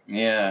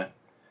 Yeah.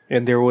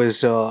 And there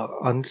was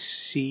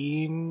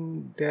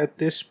unseen, at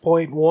this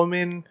point,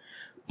 woman,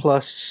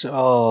 plus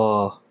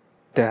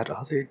that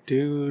other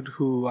dude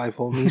who I've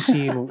only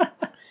seen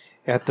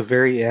at the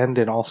very end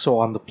and also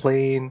on the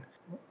plane.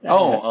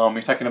 Oh,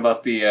 you're talking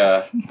about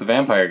the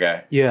vampire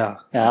guy. Yeah.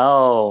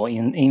 Oh,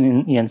 Ian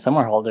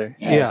Somerhalder.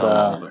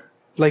 Yeah.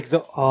 Like,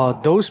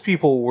 those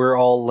people were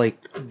all, like,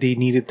 they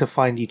needed to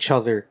find each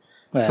other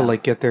to,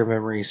 like, get their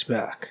memories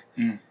back.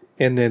 Mm.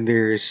 And then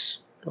there's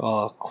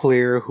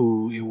Claire,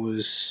 who it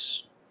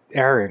was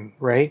Aaron,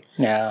 right?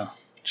 Yeah.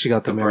 She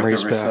got the birth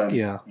memories of her back. son.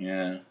 Yeah.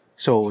 Yeah.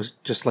 So it was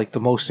just, like, the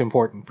most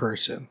important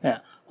person. Yeah.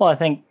 Well, I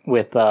think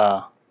with,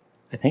 I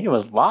think it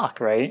was Locke,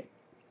 right?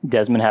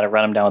 Desmond had to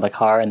run him down with a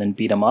car and then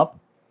beat him up.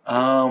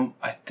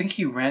 I think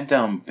he ran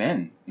down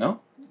Ben.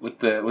 No,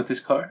 with his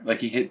car. Like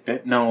he hit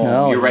Ben.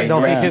 No, you're right. No,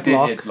 you're he right. hit did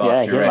Locke. hit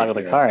Yeah, he You're hit right. Locke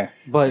with a car.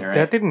 But You're right.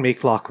 that didn't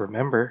make Locke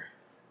remember.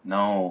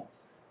 No,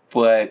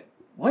 but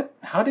what?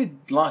 How did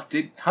Locke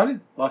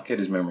get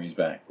his memories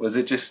back? Was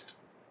it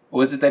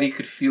that he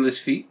could feel his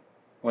feet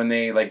when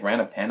they like ran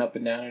a pen up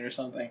and down it or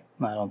something?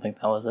 I don't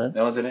think that was it.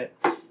 That wasn't it.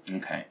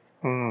 Okay.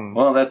 Hmm.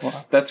 Well,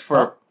 that's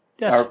for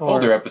our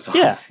older episodes.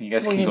 Yeah. You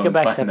guys We can need go to go and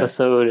back find to that.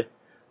 episode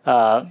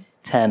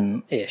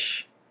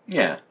 10-ish.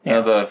 Yeah.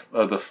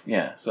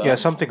 Yeah. So Yeah,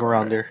 something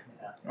around there.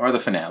 or the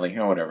finale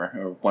or whatever,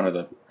 or one of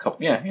the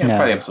couple. Yeah,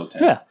 probably episode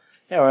 10. Yeah.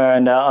 Yeah,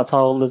 and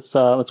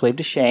let's wave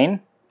to Shane.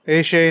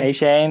 Hey, Shane. Hey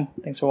Shane,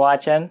 thanks for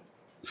watching.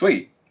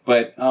 Sweet.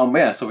 But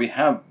so we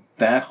have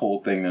that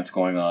whole thing that's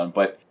going on,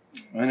 but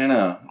I don't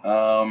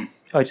know.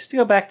 Just to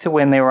go back to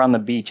when they were on the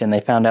beach and they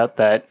found out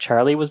that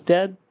Charlie was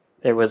dead.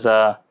 There was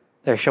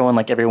they're showing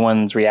like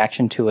everyone's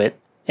reaction to it,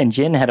 and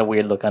Jin had a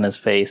weird look on his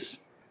face.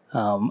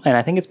 And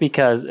I think it's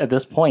because at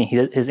this point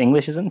his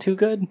English isn't too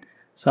good.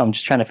 So I'm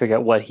just trying to figure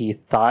out what he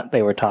thought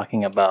they were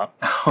talking about.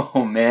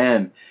 Oh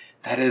man,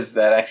 that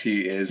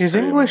actually is His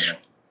pretty English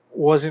amazing.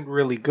 wasn't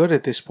really good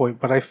at this point,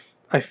 but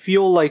I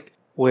feel like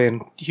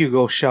when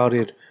Hugo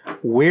shouted,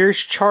 "Where's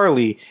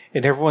Charlie?"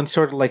 and everyone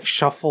sort of like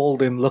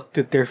shuffled and looked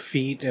at their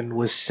feet and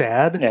was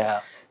sad,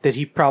 Yeah. that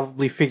he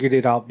probably figured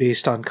it out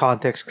based on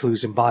context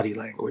clues and body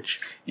language.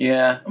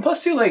 Yeah, and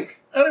plus too, like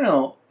I don't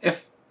know,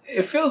 if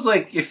it feels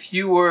like if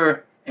you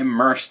were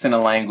immersed in a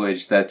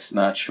language that's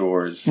not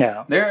yours,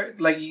 there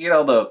like you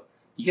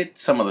get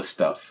some of the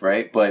stuff,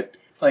 right? But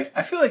like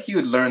I feel like you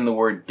would learn the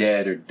word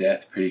dead or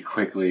death pretty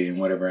quickly in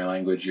whatever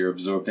language you're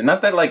absorbed in.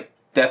 Not that like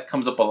death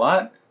comes up a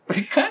lot, but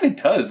it kind of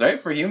does, right?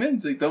 For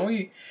humans, like don't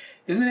we?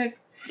 Isn't it?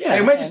 Yeah.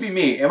 It might just be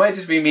me. It might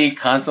just be me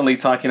constantly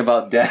talking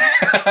about death,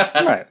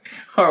 Right.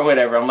 or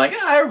whatever. I'm like,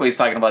 everybody's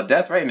talking about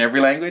death, right? In every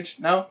language.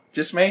 No,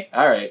 just me.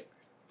 All right.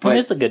 I mean,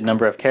 there's a good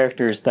number of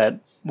characters that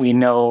we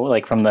know,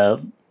 like from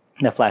the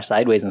Flash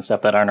Sideways and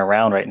stuff, that aren't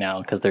around right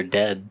now because they're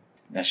dead.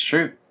 That's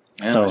true.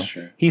 Yeah, So that's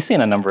true. he's seen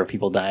a number of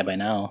people die by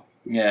now.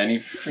 Yeah, and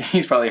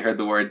he's probably heard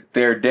the word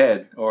 "they're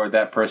dead" or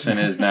 "that person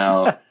is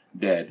now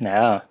dead."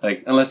 Yeah.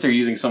 Like unless they're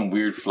using some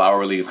weird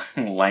flowery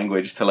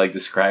language to like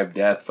describe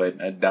death,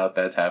 but I doubt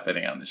that's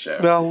happening on the show.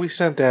 Well, we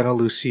sent Anna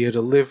Lucia to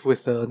live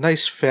with a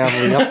nice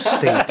family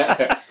upstate.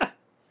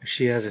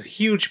 She had a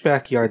huge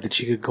backyard that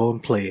she could go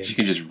and play in. She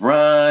could just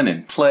run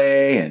and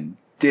play and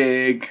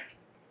dig,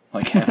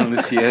 like Anna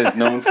Lucia is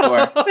known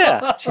for.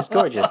 Yeah, she's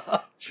gorgeous.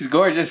 She's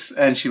gorgeous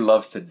and she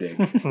loves to dig.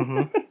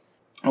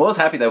 I was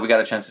happy that we got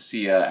a chance to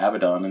see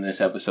Abaddon in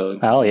this episode.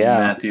 Oh, yeah.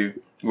 Matthew.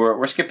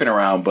 we're skipping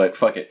around, but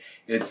fuck it.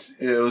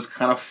 It was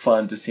kind of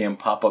fun to see him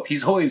pop up.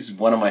 He's always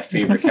one of my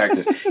favorite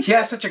characters. He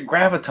has such a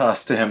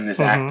gravitas to him,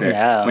 this actor.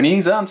 Yeah. When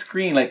he's on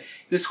screen, like,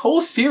 this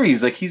whole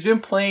series, like, he's been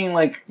playing,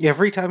 like...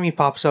 Every time he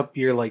pops up,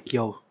 you're like,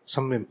 yo,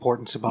 some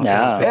importance about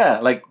that. Yeah,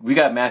 like, we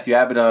got Matthew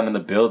Abaddon in the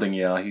building,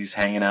 he's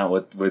hanging out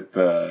with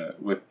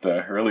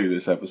Hurley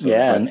this episode.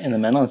 Yeah, in the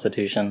mental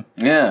institution.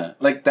 Yeah,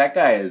 like, that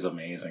guy is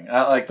amazing.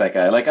 I like that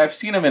guy. Like, I've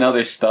seen him in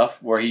other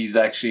stuff where he's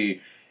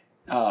actually...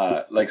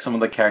 like some of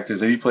the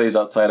characters that he plays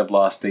outside of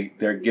Lost,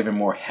 they're given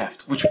more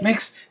heft, which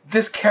makes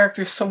this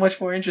character so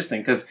much more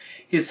interesting because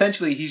he's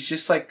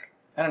just like,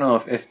 I don't know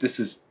if this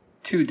is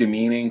too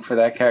demeaning for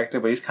that character,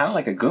 but he's kind of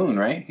like a goon,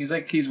 right? He's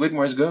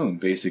Widmore's goon,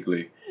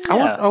 basically.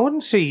 Yeah. I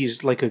wouldn't say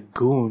he's like a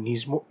goon.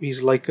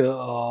 He's like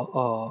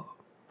a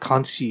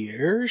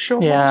concierge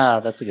almost. Yeah,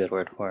 that's a good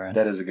word for it.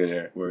 That is a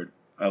good word.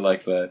 I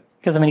like that.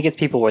 Because, I mean, he gets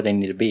people where they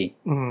need to be.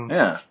 Mm.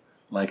 Yeah,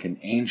 like an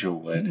angel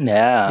would.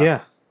 Yeah.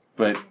 Yeah.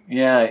 But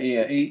yeah,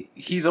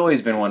 he's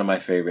always been one of my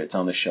favorites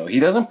on the show. He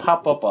doesn't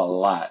pop up a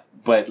lot,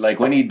 but like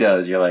when he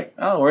does, you're like,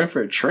 oh, we're in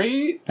for a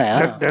treat.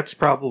 Yeah. That's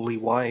probably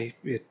why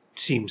it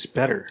seems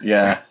better.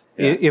 Yeah.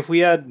 If we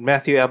had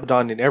Matthew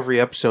Abaddon in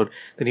every episode,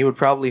 then he would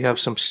probably have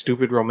some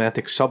stupid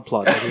romantic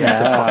subplot that he had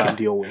to fucking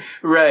deal with.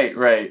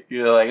 Right.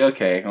 You're like,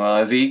 okay, well,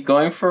 is he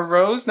going for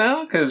Rose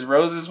now? Because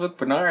Rose is with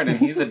Bernard and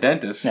he's a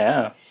dentist.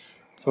 Yeah.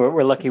 So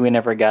we're lucky we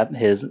never got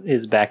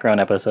his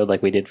background episode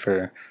like we did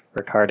for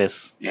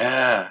Ricardus.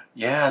 Yeah,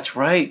 that's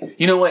right.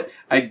 You know what?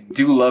 I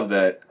do love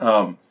that.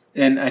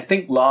 And I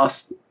think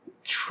Lost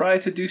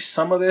tried to do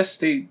some of this.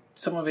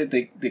 Some of it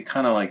they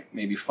kind of like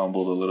maybe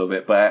fumbled a little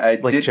bit, but I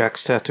like did.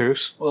 Jack's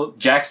tattoos. Well,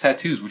 Jack's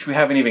tattoos, which we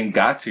haven't even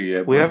got to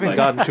yet. We haven't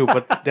gotten to,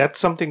 but that's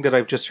something that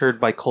I've just heard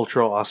by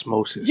cultural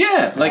osmosis.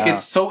 Yeah, like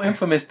it's so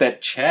infamous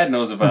that Chad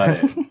knows about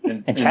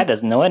it, and Chad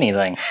doesn't know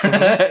anything.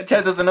 Chad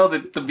doesn't know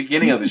the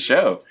beginning of the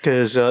show.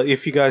 Because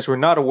if you guys were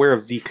not aware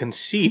of the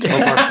conceit of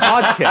our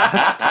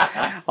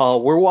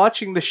podcast, we're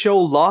watching the show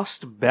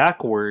Lost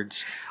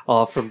backwards.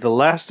 From the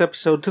last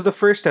episode to the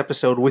first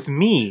episode with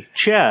me,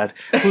 Chad,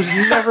 who's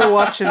never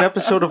watched an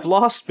episode of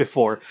Lost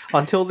before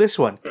until this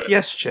one.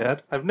 Yes,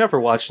 Chad, I've never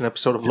watched an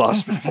episode of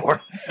Lost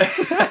before.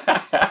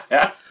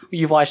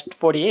 You've watched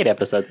 48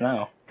 episodes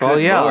now. Oh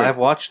yeah, Lord. I've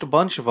watched a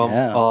bunch of them.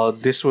 Yeah.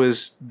 This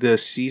was the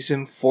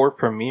season 4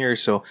 premiere,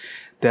 so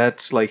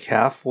that's like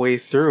halfway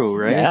through,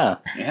 right? Yeah.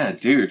 Yeah,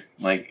 dude.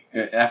 Like,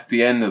 after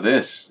the end of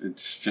this,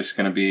 it's just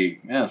going to be...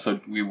 Yeah, so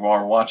we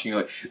are watching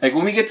it... Like,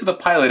 when we get to the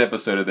pilot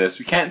episode of this,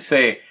 we can't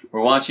say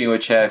we're watching it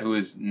with Chad who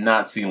has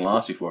not seen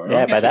Lost before.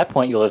 Yeah, by that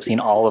point, you'll have seen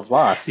all of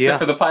Lost. Except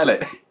for the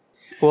pilot.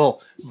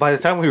 Well, by the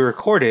time we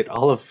record it,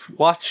 I'll have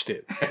watched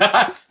it.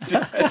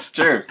 That's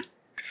true.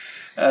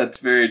 That's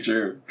very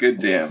true. Good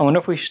damn. I wonder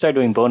if we should start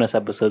doing bonus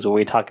episodes where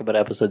we talk about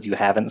episodes you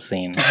haven't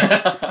seen.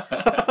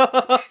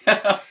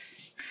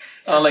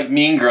 Like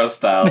Mean Girl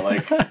style.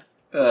 Like,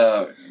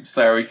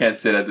 sorry, we can't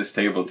sit at this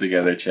table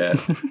together, Chad.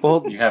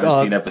 Well, You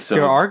haven't seen episodes.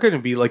 There are going to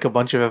be like a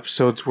bunch of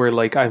episodes where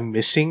like I'm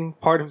missing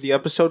part of the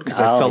episode because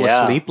I fell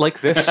asleep like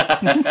this.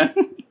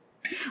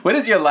 What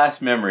is your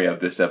last memory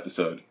of this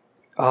episode?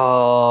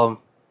 The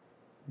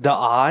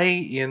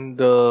eye in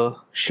the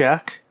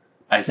shack,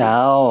 I see.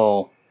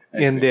 No.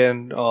 and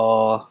then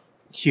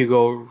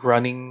Hugo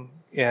running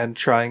and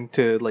trying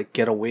to like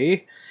get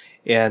away,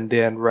 and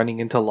then running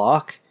into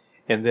Locke,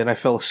 and then I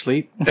fell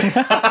asleep.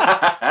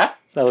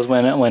 So that was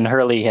when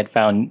Hurley had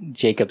found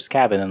Jacob's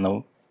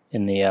cabin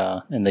in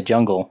the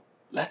jungle.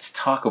 Let's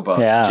talk about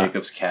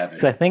Jacob's cabin.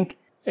 Because I think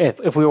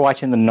if we were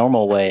watching the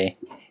normal way,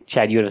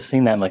 Chad, you would have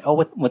seen that and like, oh,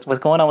 what's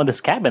going on with this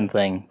cabin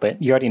thing?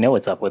 But you already know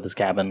what's up with this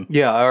cabin.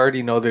 Yeah, I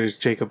already know there's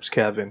Jacob's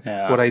cabin.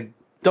 Yeah. What I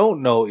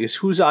don't know is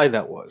whose eye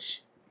that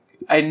was.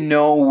 I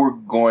know we're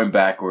going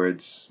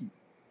backwards,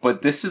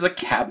 but this is a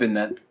cabin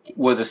that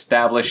was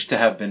established to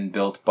have been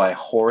built by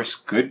Horace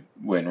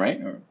Goodwin,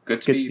 right? Or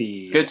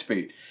Goodspeed.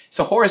 Goodspeed.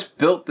 So Horace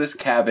built this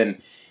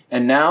cabin,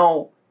 and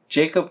now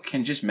Jacob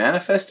can just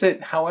manifest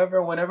it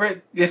however,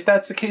 whenever. If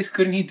that's the case,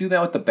 couldn't he do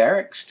that with the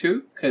barracks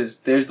too? Because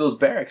there's those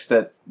barracks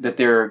that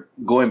they're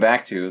going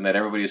back to and that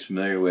everybody is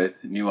familiar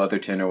with, New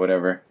Otherton or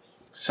whatever.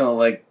 So,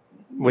 like...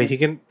 Wait, he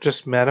can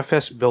just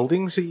manifest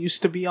buildings that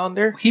used to be on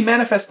there? He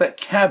manifests that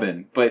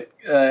cabin, but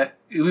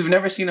we've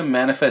never seen him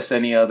manifest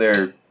any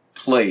other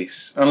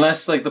place.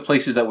 Unless, like, the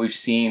places that we've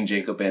seen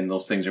Jacob in,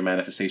 those things are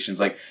manifestations.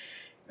 Like,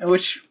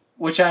 which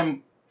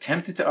I'm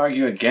tempted to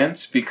argue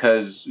against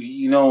because,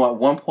 you know, at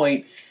one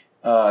point...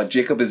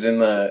 Jacob is in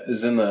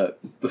the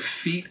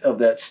feet of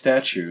that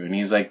statue, and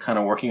he's like kind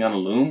of working on a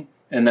loom.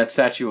 And that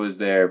statue was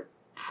there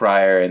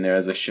prior, and there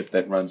is a ship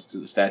that runs to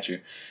the statue,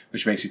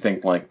 which makes you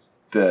think like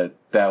that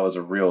was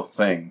a real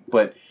thing.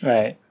 But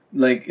Right.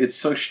 like it's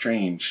so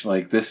strange.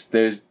 Like these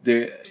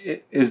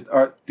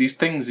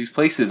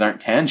places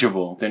aren't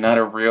tangible. They're not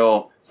a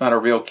real. It's not a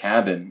real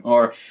cabin,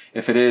 or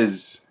if it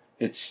is,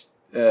 it's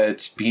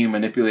being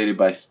manipulated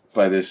by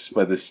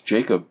this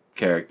Jacob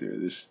character.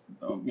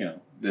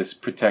 This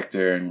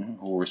protector, and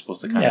who we're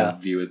supposed to kind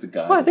of view as the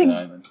god Well, I of the think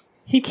island.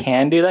 he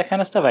can do that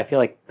kind of stuff. I feel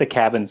like the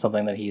cabin's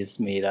something that he's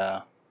made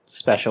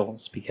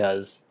specials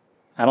because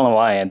I don't know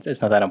why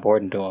it's not that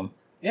important to him.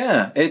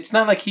 Yeah, it's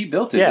not like he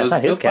built it. Yeah, it was it's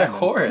not his built by cabin.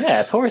 Horace. Yeah,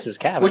 it's Horace's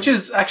cabin. Which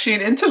is actually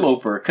an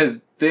interloper,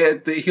 because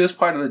he was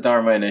part of the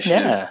Dharma Initiative.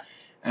 Yeah.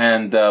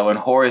 And when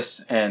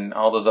Horace and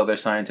all those other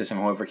scientists and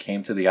whoever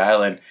came to the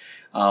island,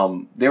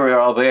 they were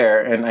all there,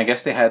 and I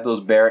guess they had those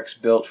barracks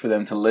built for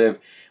them to live.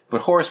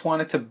 But Horace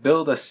wanted to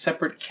build a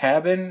separate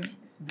cabin.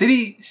 Did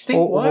he state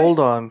why? Hold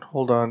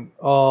on.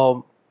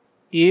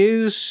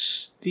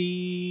 Is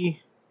the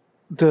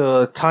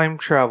time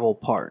travel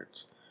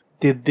part,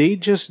 did they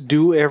just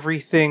do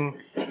everything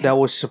that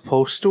was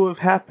supposed to have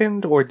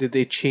happened, or did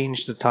they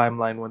change the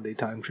timeline when they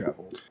time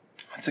traveled?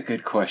 That's a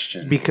good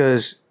question.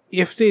 Because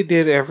if they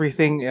did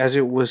everything as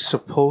it was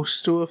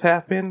supposed to have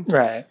happened,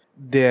 Right.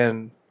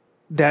 then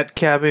that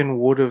cabin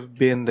would have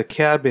been the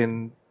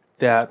cabin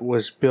that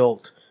was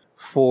built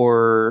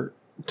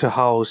to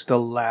house the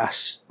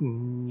last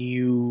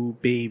new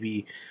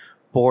baby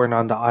born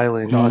on the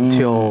island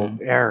until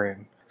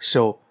Aaron.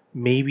 So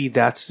maybe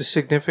that's the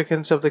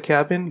significance of the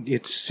cabin.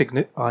 It's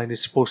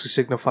supposed to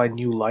signify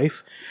new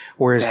life,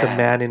 whereas the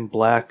man in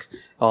black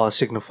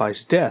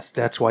signifies death.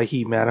 That's why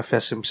he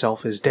manifests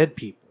himself as dead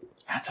people.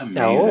 That's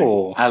amazing.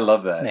 Oh. I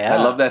love that. Yeah.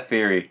 I love that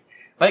theory.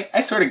 Like,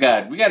 I swear to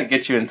God, we got to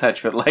get you in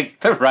touch with,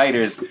 like, the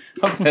writers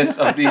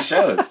of these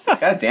shows.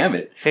 God damn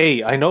it.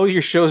 Hey, I know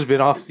your show's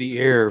been off the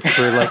air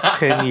for like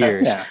 10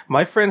 years. Yeah.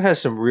 My friend has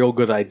some real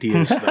good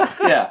ideas, though.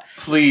 Yeah,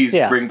 please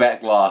bring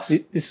back Lost.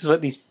 This is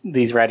what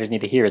these writers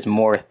need to hear is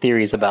more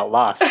theories about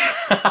Lost.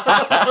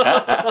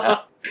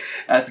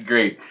 That's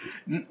great.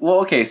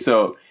 Well, okay,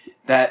 so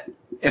that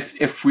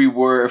if we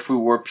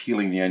were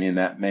peeling the onion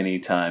that many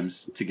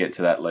times to get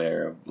to that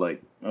layer of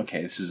like,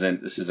 okay, this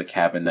is a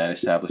cabin that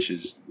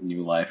establishes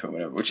new life or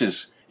whatever, which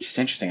is just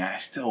interesting. I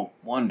still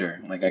wonder,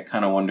 like, I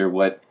kind of wonder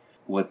what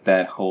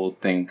that whole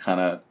thing kind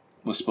of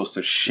was supposed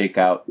to shake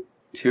out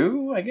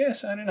to. I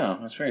guess I don't know.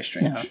 It's very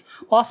strange. Yeah.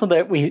 Also,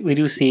 that we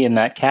do see in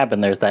that cabin,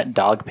 there's that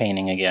dog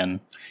painting again.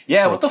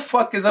 Yeah, what the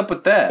fuck is up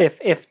with that?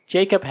 If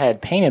Jacob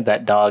had painted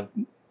that dog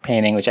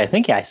painting, which I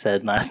think I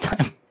said last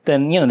time,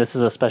 then this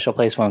is a special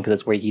place for him because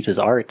it's where he keeps his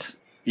art.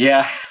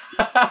 Yeah,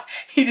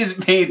 he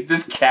just made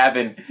this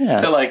cabin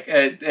to like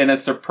in a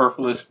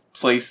superfluous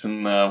place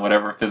in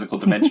whatever physical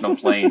dimensional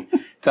plane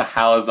to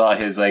house all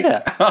his like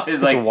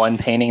his like one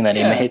painting that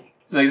he made.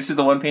 He's like, this is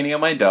the one painting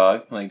of my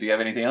dog. I'm like, do you have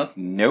anything else?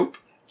 Nope,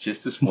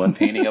 just this one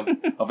painting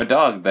of a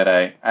dog that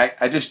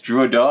I just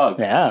drew a dog.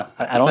 Yeah,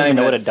 I don't even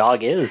know what a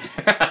dog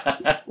is.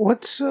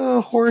 What's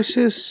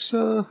Horace's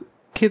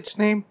kid's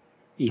name?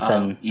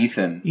 Ethan.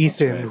 Ethan,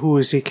 right. Who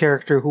is a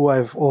character who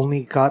I've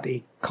only got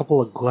a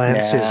couple of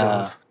glances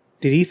of.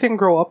 Did Ethan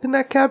grow up in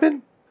that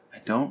cabin? I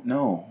don't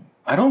know.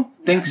 I don't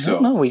think so.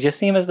 No, we just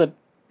see him as the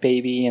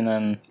baby, and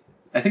then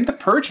I think the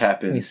purge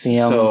happens. We see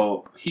him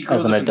so he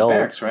grows as an up adult, in the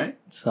barracks, right?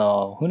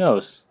 So who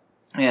knows?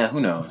 Yeah, who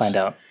knows? We'll find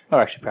out.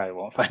 Or actually, probably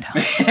won't find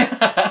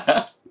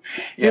out.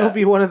 It'll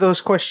be one of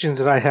those questions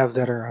that I have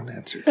that are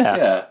unanswered.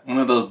 Yeah, one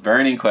of those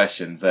burning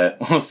questions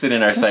that will sit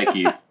in our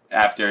psyche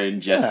after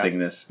ingesting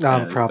this.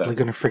 I'm probably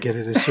going to forget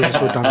it as soon as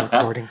we're done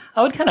recording.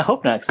 I would kind of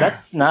hope not, because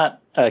that's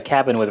not a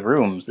cabin with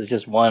rooms. It's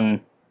just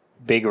one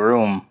big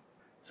room.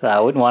 So I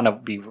wouldn't want to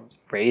be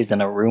raised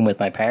in a room with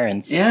my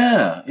parents.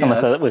 Yeah.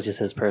 Unless that was just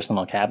his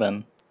personal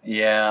cabin.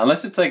 Yeah,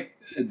 unless it's like,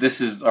 this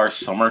is our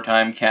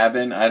summertime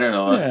cabin. I don't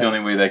know. That's the only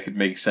way that could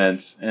make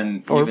sense.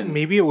 Or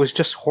maybe it was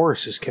just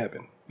Horace's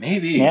cabin.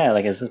 Maybe. Yeah,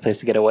 like it's a place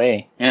to get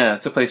away. Yeah,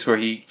 it's a place where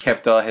he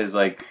kept all his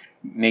like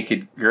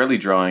naked girly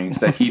drawings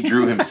that he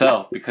drew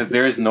himself because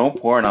there is no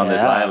porn on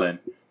this island.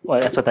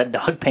 Well, that's what that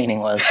dog painting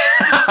was.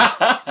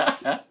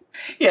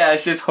 Yeah,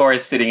 it's just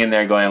Horace sitting in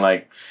there going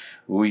like,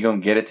 we gonna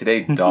get it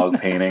today, dog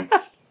painting.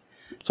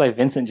 That's why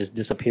Vincent just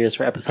disappears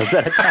for episodes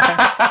at a time.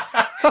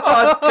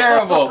 Oh, that's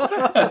terrible.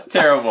 That's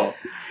terrible.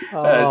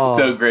 It's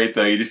still great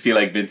though. You just see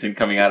like Vincent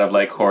coming out of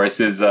like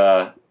Horace's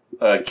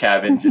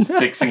cabin, just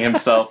fixing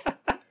himself.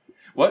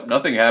 What?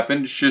 Nothing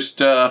happened. It's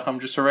just I'm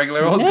just a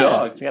regular old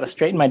dog. I got to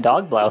straighten my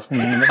dog blouse, and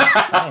then it's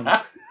fine.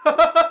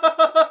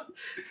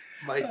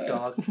 My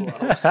dog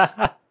blouse.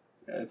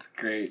 That's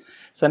great.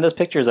 Send us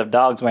pictures of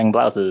dogs wearing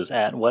blouses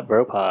at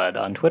WhatBroPod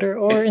on Twitter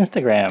or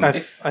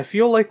Instagram. I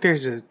feel like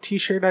there's a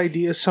t-shirt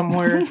idea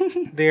somewhere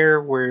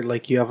there where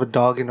like you have a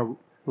dog in a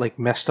like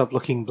messed up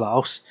looking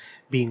blouse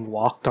being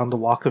walked on the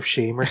walk of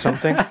shame or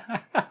something.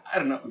 I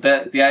don't know.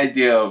 The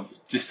idea of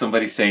just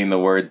somebody saying the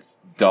words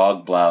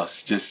dog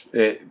blouse just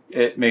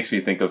it makes me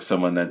think of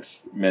someone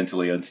that's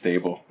mentally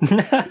unstable.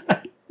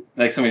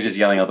 Like somebody just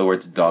yelling out the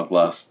words dog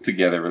blouse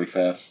together really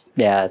fast.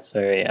 Yeah, it's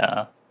very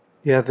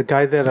yeah, the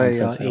guy that I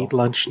ate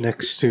lunch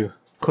next to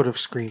could have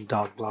screamed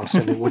dog blouse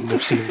and it wouldn't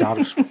have seemed out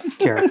of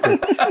character.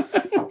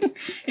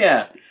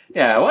 Yeah.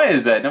 Why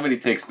is that? Nobody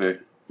takes the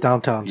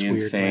downtown's weird.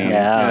 Insane.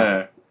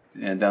 Man.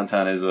 Yeah,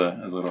 downtown is a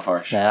little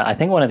harsh. Yeah, I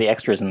think one of the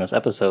extras in this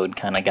episode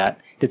kind of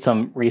did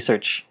some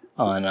research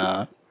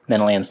on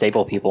mentally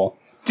unstable people.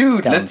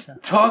 Dude, let's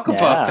talk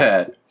about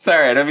that.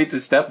 Sorry, I don't mean to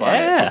step on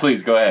it. But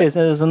please go ahead. It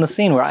was in the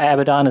scene where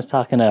Abaddon is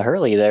talking to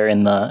Hurley there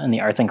in the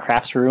arts and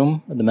crafts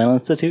room of the mental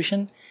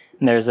institution.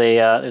 And there's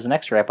an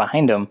extra right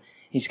behind him.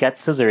 He's got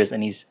scissors,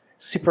 and he's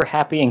super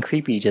happy and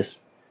creepy,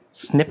 just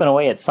snipping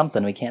away at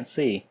something we can't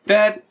see.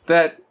 Okay.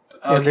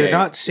 And they're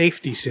not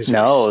safety scissors.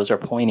 No, those are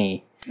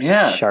pointy,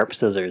 sharp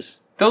scissors.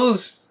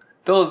 Those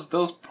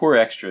poor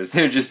extras.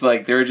 They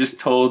were just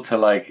told to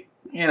like,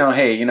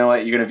 hey, you know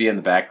what? You're gonna be in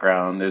the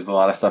background. There's a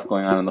lot of stuff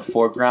going on in the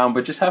foreground,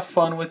 but just have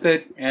fun with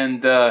it.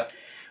 And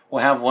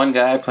we'll have one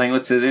guy playing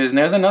with scissors, and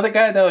there's another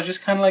guy that was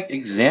just kind of like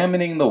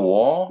examining the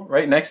wall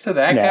right next to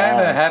that guy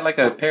that had like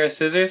a pair of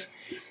scissors,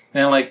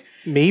 and like.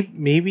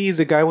 Maybe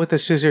the guy with the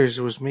scissors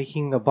was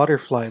making a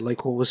butterfly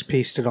like what was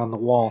pasted on the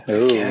wall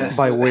Yes.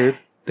 by where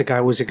the guy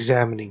was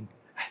examining.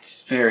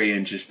 That's very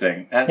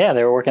interesting. Yeah,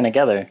 they were working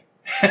together.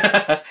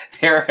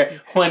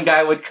 One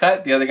guy would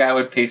cut, the other guy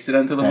would paste it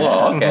onto the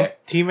wall. Okay.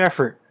 Mm-hmm. Team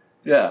effort.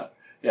 Yeah.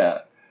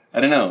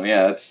 I don't know.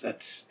 Yeah,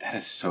 that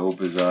is so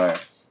bizarre.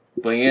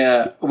 But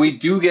yeah, we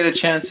do get a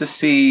chance to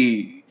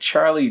see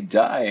Charlie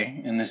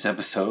die in this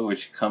episode,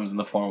 which comes in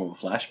the form of a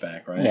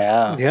flashback, right?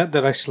 Yeah. Yeah,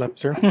 that I slept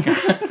through.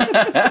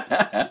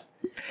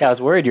 Yeah, I was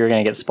worried you were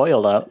going to get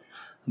spoiled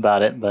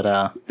about it, but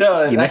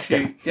No, you missed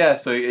actually, it. yeah,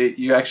 so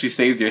you actually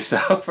saved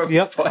yourself from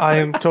Yep, spoilers. I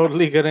am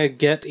totally going to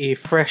get a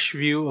fresh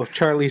view of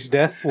Charlie's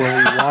death when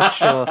we watch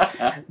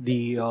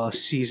the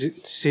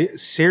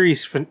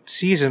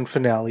season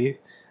finale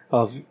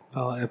of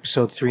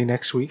episode 3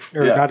 next week.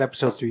 Or not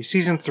episode 3,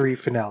 season 3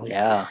 finale.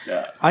 Yeah.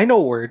 I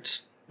know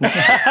words.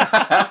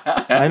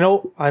 I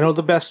know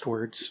the best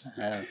words.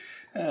 Are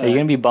you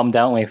going to be bummed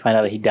out when we find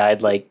out that he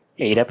died like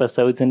 8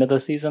 episodes into the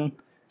season?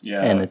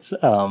 Yeah. And it's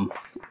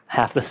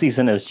half the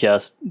season is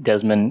just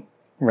Desmond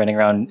running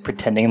around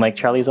pretending like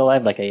Charlie's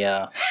alive, like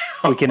a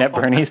Weekend at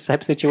Bernie's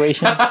type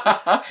situation.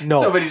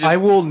 No, Somebody just- I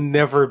will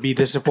never be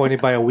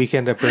disappointed by a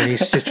Weekend at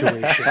Bernie's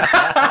situation.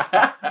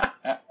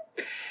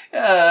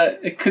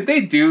 Could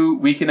they do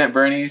Weekend at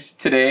Bernie's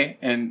today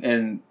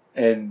and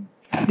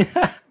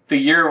the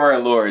year of our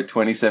Lord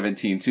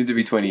 2017, soon to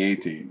be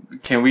 2018?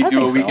 Can we I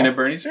do a think Weekend so. at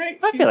Bernie's? Right?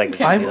 I feel like we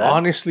can I'm do that.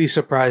 honestly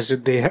surprised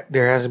that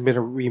there hasn't been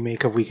a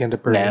remake of Weekend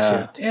at Bernie's No.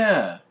 yet.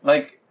 Yeah,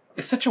 like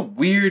it's such a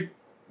weird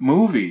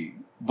movie,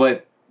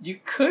 but you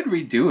could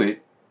redo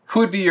it.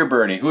 Who would be your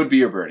Bernie?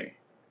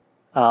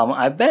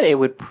 I bet it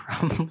would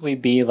probably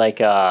be like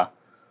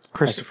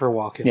Christopher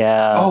Walken.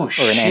 Oh, or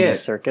an Andy shit.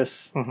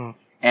 Serkis. Mm-hmm.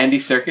 Andy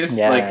Serkis,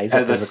 Yeah, like he's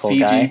as a a physical CG.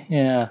 guy.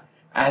 Yeah,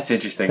 That's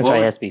interesting. that's What why it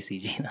would- has to be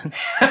CG then.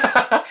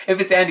 If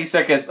it's Andy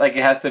Serkis, like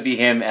it has to be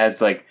him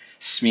as like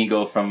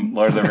Smeagol from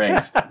Lord of the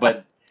Rings,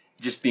 but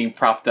just being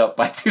propped up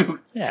by two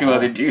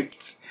other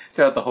dudes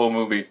throughout the whole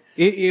movie.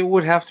 It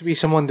would have to be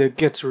someone that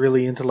gets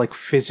really into like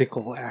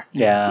physical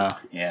acting. Yeah,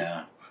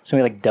 Yeah.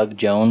 somebody like Doug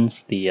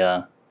Jones,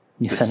 the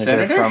new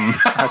senator senator? from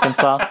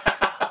Arkansas.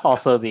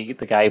 Also, the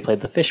guy who played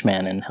the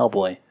Fishman in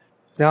Hellboy.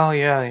 Oh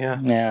yeah.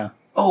 Yeah,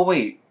 Oh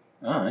wait.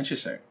 Oh,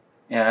 interesting.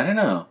 Yeah, I don't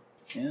know.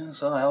 Yeah,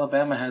 so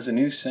Alabama has a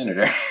new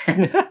senator.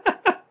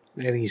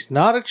 And he's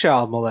not a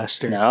child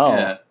molester. no,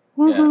 Yeah.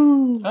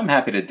 Woohoo. I'm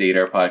happy to date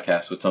our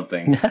podcast with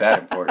something that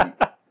important.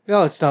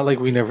 No, it's not like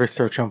we never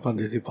throw Trump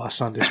under the bus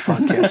on this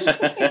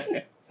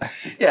podcast.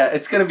 Yeah,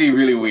 it's gonna be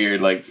really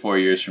weird. Like 4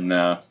 years from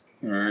now,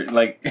 or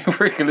like if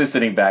we're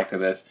listening back to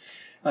this,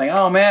 like,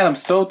 oh man, I'm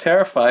so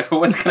terrified for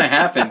what's gonna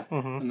happen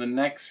in the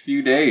next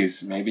few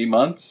days, maybe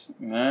months.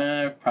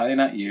 Probably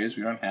not years.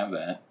 We don't have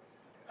that.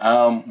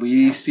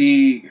 We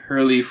see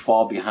Hurley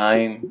fall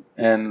behind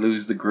and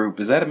lose the group.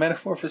 Is that a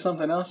metaphor for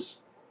something else?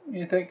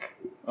 You think,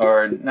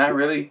 or not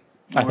really?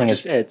 I Or think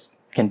just- it's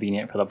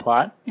convenient for the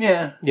plot.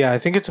 yeah. Yeah, I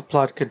think it's a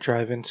plot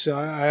contrivance.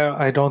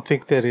 I don't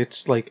think that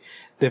it's like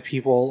that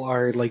people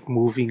are like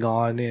moving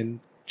on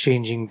and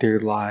changing their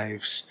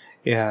lives,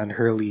 and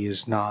Hurley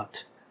is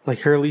not. Like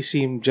Hurley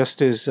seemed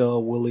just as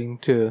willing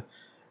to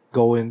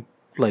go and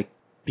like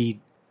be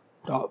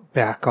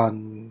back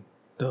on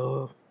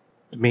the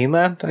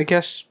mainland, I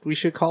guess we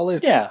should call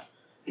it, Yeah,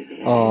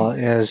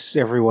 as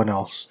everyone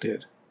else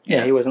did.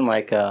 yeah. He wasn't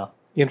like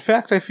In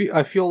fact, I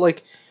feel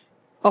like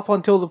up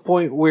until the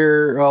point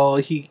where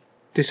he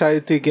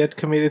decided to get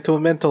committed to a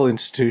mental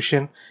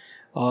institution,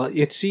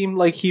 it seemed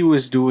like he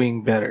was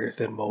doing better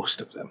than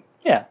most of them.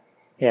 yeah.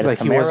 He had his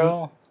Like he wasn't-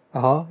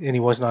 Camaro. And he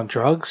wasn't on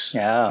drugs.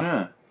 Yeah,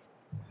 Yeah.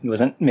 he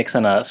wasn't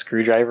mixing a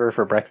screwdriver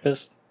for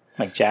breakfast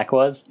like Jack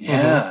was.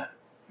 Yeah.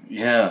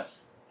 Yeah.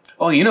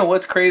 Oh, you know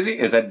what's crazy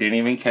is I didn't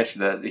even catch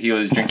that he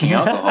was drinking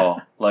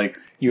alcohol. Like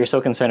You were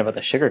so concerned about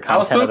the sugar I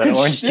was content so of that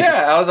orange juice.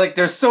 yeah. I was like,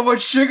 "There's so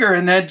much sugar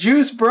in that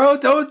juice, bro.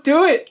 Don't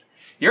do it.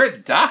 You're a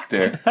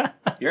doctor.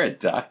 You're a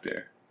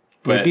doctor."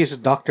 But Maybe he's a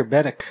Dr.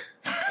 Beddick.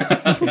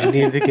 He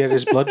needed to get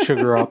his blood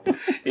sugar up.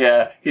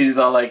 yeah, he's just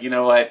all like, "You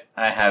know what?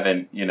 I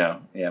haven't.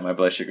 My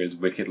blood sugar is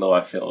wicked low.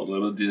 I feel a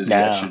little dizzy.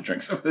 I Yeah. should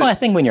drink some of this." Well, I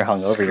think when you're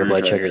hungover, your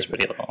blood Screwdriver. sugar is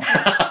pretty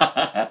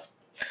low.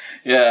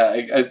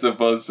 Yeah, I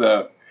suppose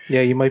so.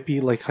 Yeah, you might be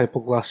like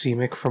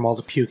hypoglycemic from all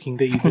the puking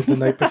that you did the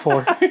night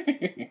before.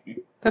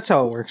 That's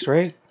how it works,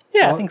 right?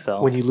 Yeah, I think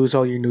so. When you lose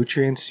all your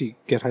nutrients, you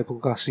get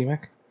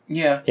hypoglycemic.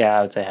 Yeah. Yeah,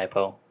 I would say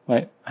hypo.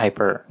 Wait,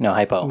 hyper. No,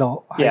 hypo.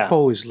 No, Yeah.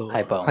 hypo is low.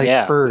 Hypo,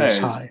 yeah. Hyper is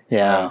Hey, high.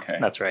 Yeah, Okay.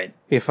 that's right.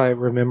 If I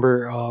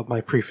remember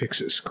my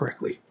prefixes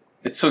correctly.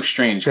 It's so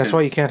strange. That's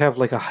why you can't have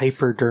like a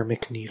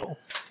hypodermic needle.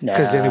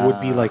 Because then it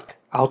would be like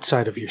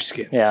outside of your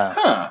skin. Yeah.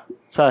 Huh.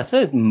 So I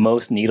said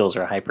most needles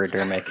are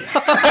hypodermic. Most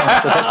of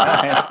the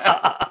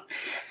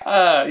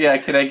time. Yeah,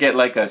 can I get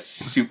like a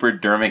super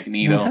dermic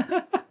needle?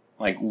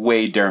 Like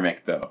way dermic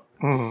though.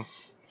 Mhm.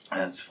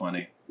 That's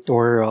funny.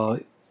 Or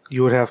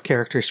you would have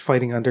characters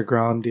fighting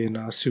underground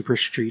in Super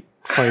Street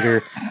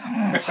Fighter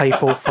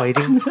hypo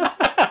fighting.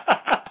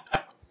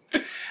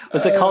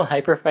 Was it called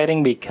hyper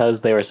fighting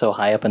because they were so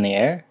high up in the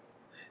air?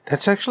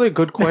 That's actually a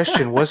good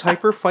question. Was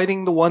hyper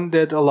fighting the one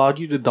that allowed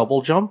you to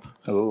double jump?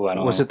 Ooh, I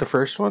don't Was know. it the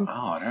first one? Oh,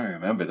 I don't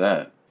remember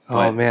that. Oh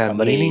But man,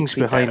 somebody meanings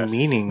tweet at behind us.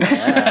 meanings.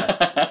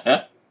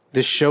 Yeah.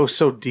 This show's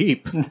so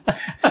deep.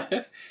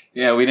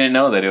 Yeah, we didn't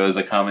know that it was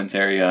a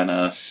commentary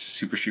on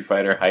Super Street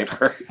Fighter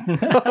Hyper.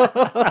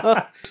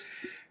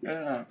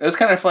 It was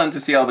kind of fun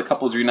to see all the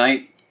couples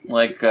reunite.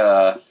 Like,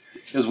 it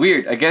was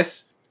weird. I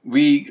guess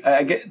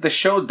the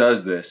show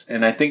does this,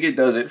 and I think it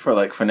does it for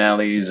like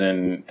finales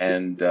and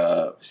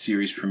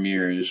series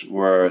premieres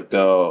where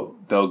they'll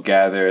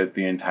gather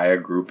the entire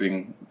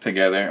grouping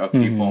together of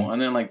people,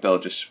 and then like they'll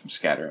just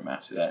scatter them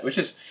after that, which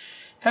is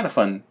kind of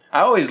fun. I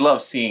always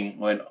love seeing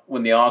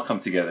when they all come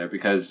together,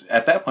 because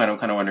at that point I'm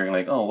kind of wondering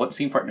like, oh, what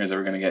scene partners are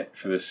we going to get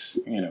for this,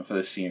 for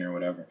this scene or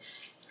whatever.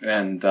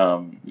 And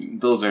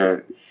those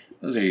are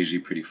usually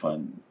pretty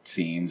fun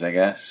scenes, I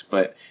guess.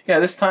 But yeah,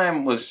 this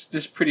time was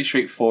just pretty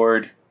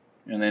straightforward.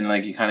 And then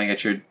like you kind of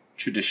get your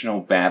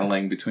traditional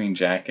battling between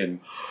Jack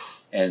and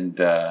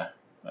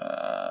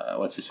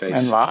what's his face?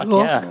 And Locke,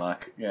 Locke. yeah. And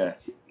Locke, yeah.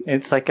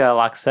 It's like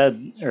Locke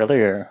said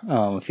earlier,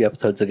 a few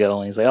episodes ago,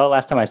 and he's like, "Oh,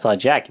 last time I saw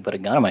Jack, he put a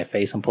gun on my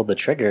face and pulled the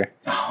trigger."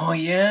 Oh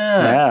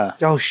yeah.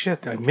 Yeah, Oh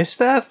shit, I missed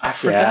that? I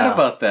forgot Yeah.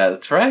 about that.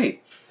 That's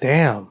right.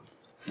 Damn.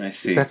 I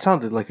see. That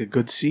sounded like a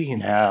good scene.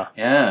 yeah.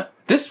 Yeah.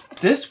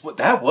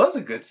 That was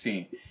a good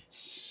scene.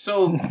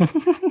 So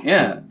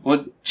yeah.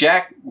 Well,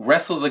 Jack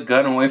wrestles a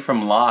gun away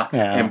from Locke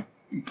Yeah.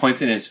 and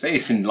points in his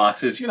face, and Locke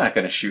says, "You're not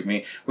gonna shoot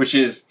me," which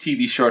is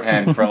TV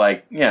shorthand for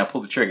like, yeah,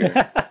 pull the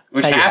trigger.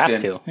 Which You have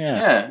happens. to,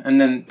 yeah.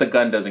 And then the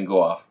gun doesn't go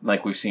off,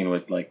 like we've seen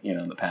with like,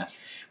 in the past.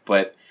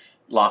 But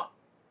Locke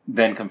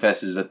then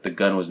confesses that the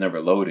gun was never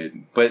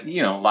loaded. But,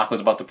 Locke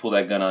was about to pull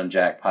that gun on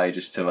Jack, probably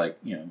just to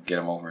like, get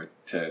him over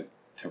to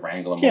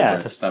wrangle him Yeah, over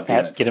to and stuff.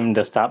 Even get him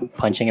to stop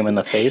punching him in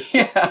the face.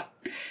 yeah.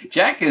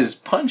 Jack is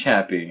punch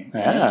happy.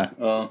 Yeah.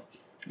 Well,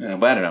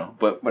 but I don't know.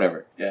 But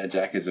whatever. Yeah,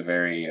 Jack is a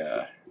very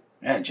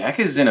Jack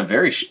is in a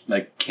very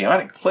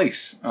chaotic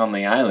place on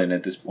the island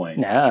at this point.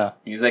 Yeah.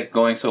 He's like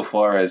going so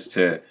far as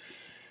to,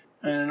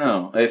 I don't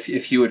know, if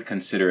he would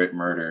consider it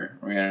murder,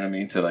 you know what I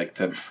mean,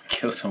 to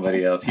kill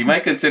somebody else. He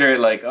might consider it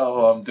like,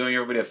 oh, I'm doing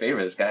everybody a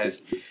favor. This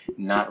guy's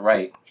not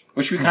right.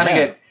 Which we kind of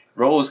get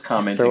Rose He's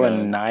commenting throwing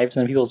on. knives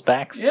in people's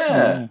backs.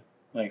 Yeah.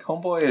 Like,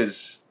 homeboy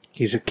is...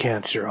 He's a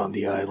cancer on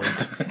the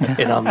island,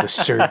 and I'm the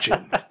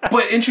surgeon.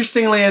 But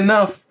interestingly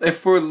enough,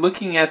 if we're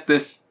looking at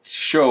this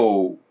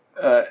show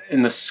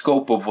in the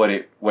scope of what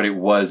it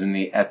was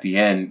at the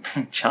end,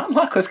 John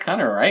Locke was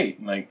kind of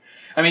right. Like,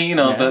 I mean,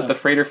 the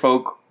freighter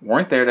folk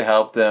weren't there to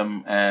help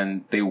them,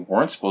 and they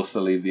weren't supposed to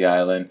leave the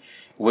island,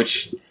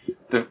 which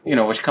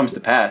comes to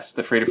pass.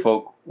 The freighter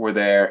folk were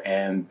there,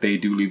 and they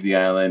do leave the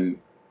island,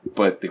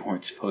 but they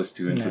weren't supposed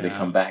to until they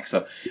come back.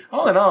 So,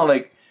 all in all,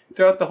 like,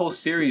 throughout the whole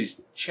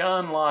series,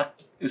 John Locke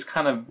is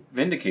kind of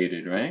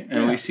vindicated, right?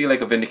 And we see like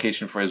a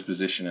vindication for his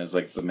position as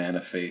like the man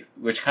of faith,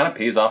 which kind of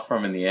pays off for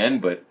him in the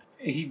end, but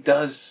he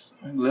does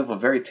live a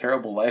very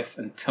terrible life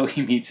until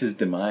he meets his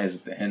demise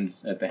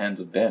at the hands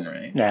of Ben,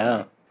 right? Yeah.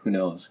 So, who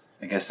knows?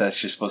 I guess that's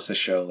just supposed to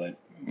show that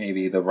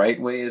maybe the right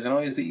way isn't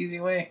always the easy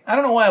way. I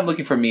don't know why I'm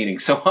looking for meaning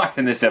so hard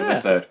in this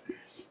episode.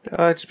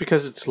 It's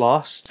because it's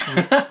Lost.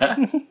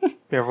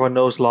 Everyone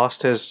knows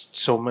Lost has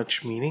so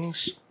much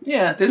meanings.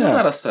 Yeah, there's a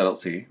lot of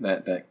subtlety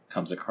that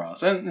comes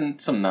across,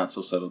 and some not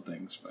so subtle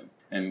things,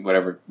 and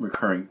whatever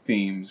recurring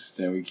themes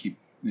that we keep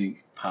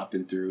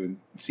popping through and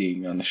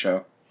seeing on the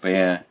show. But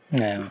yeah,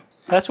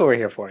 That's what we're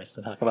here for, is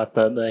to talk about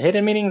the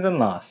hidden meanings in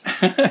Lost.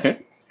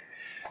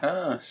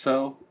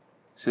 So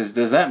says,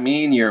 does that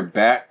mean you're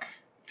back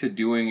to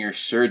doing your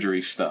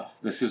surgery stuff?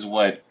 This is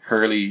what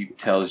Hurley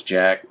tells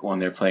Jack when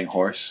they're playing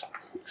horse.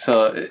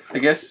 So I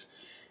guess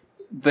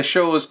the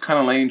show is kind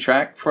of laying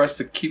track for us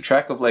to keep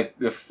track of, like,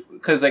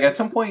 because like at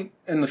some point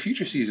in the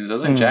future seasons,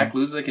 doesn't Jack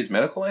lose like his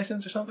medical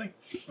license or something,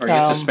 or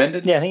get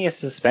suspended? Yeah, I think he's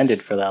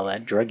suspended for all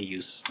that drug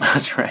use.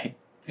 That's right.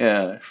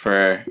 Yeah,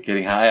 for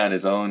getting high on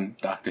his own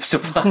doctor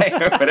supply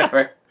or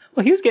whatever.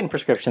 Well, he was getting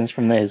prescriptions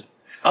from his.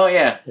 Oh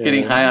yeah,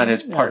 getting high on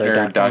his other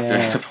partner doctor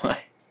yeah.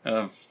 supply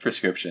of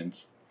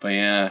prescriptions. But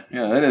yeah,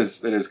 that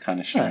is kind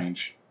of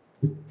strange.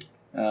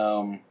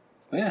 But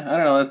yeah, I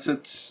don't know.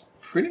 It's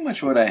pretty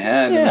much what I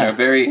had. Yeah. In our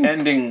very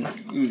ending,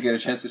 you get a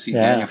chance to see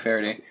Daniel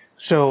Faraday.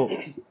 So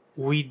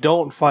we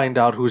don't find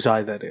out whose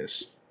eye that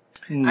is.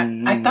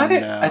 I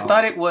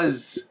thought it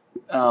was.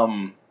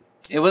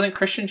 It wasn't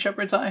Christian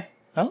Shepherd's eye.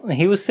 Oh,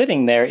 he was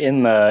sitting there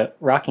in the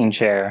rocking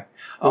chair.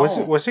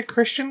 Was it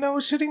Christian that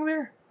was sitting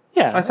there?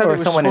 Yeah, I thought or it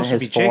was someone in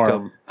supposed to his be Jacob.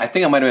 form. I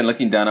think I might have been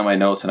looking down at my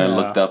notes and I Yeah.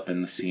 looked up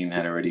and the scene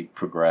had already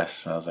progressed.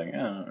 So I was like,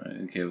 oh,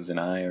 okay, it was an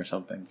eye or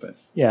something. But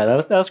Yeah,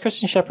 that was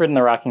Christian Shepherd in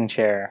the rocking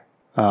chair.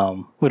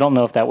 We don't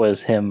know if that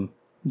was him,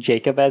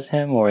 Jacob as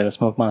him, or the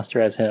smoke monster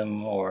as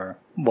him, or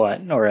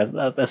what, or as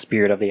a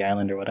spirit of the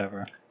island or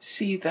whatever.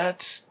 see,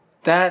 that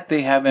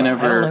they haven't I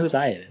don't know ever. whose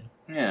eye it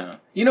is. Yeah,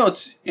 you know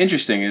what's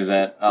interesting is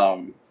that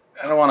I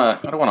don't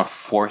want to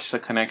force a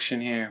connection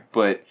here,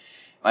 but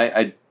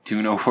I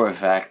do know for a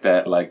fact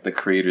that like the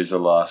creators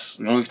of Lost,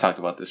 and we've talked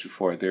about this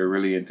before, they're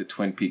really into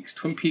Twin Peaks.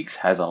 Twin Peaks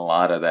has a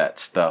lot of that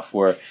stuff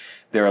where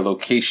there are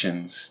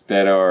locations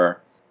that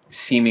are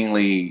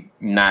seemingly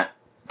not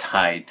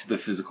tied to the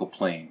physical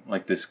plane,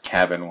 like this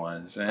cabin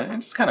was,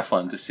 and it's kind of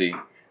fun to see,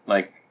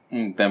 like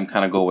them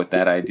kind of go with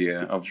that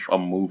idea of a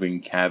moving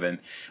cabin,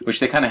 which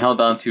they kind of held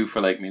on to for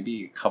like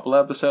maybe a couple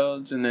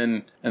episodes, and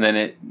then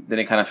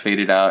it kind of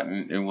faded out,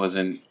 and it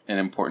wasn't an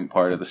important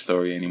part of the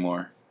story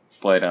anymore.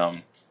 But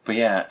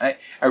yeah,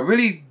 I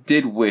really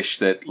did wish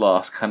that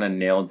Lost kind of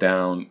nailed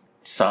down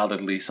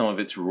solidly some of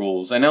its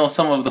rules. I know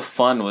some of the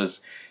fun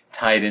was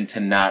tied into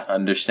not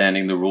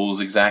understanding the rules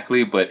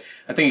exactly, but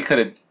I think it could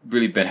have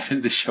really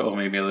benefited the show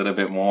maybe a little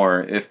bit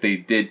more if they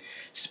did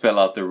spell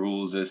out the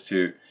rules as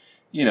to,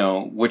 you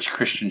know, which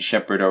Christian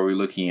Shepherd are we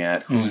looking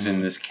at? Who's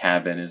in this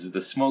cabin? Is it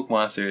the smoke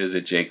monster? Is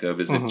it Jacob?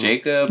 Is it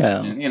Jacob?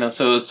 Yeah. And, you know,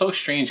 so it was so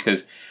strange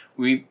because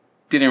we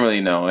didn't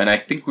really know, and I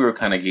think we were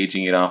kind of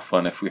gauging it off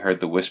on if we heard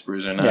the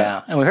whispers or not.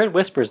 Yeah, and we heard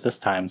whispers this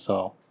time,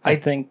 so I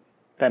think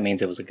that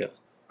means it was a ghost.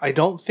 I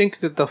don't think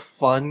that the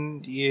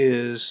fun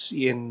is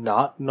in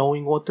not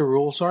knowing what the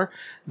rules are.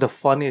 The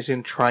fun is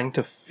in trying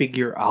to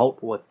figure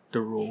out what the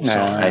rules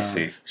are. I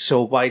see.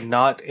 So by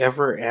not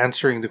ever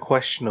answering the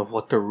question of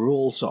what the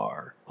rules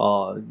are,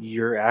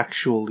 you're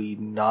actually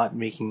not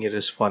making it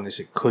as fun as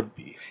it could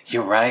be.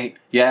 You're right.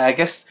 Yeah, I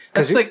guess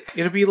that's like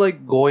it'd be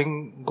like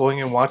going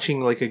and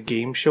watching like a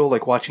game show,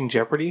 like watching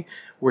Jeopardy,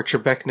 where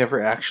Trebek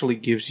never actually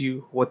gives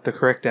you what the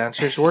correct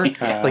answers were.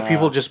 Like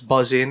people just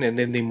buzz in and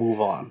then they move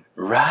on.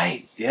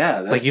 right. Yeah,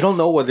 Like you don't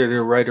know whether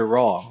they're right or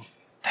wrong.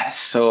 That's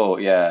so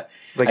yeah.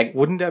 Like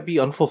wouldn't that be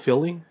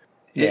unfulfilling?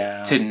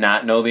 Yeah. To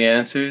not know the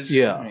answers.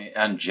 Yeah.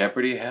 On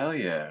Jeopardy, hell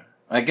yeah.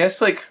 I guess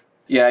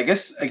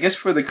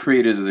for the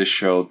creators of this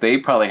show, they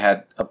probably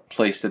had a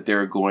place that they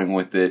were going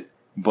with it.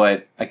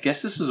 But I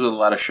guess this is what a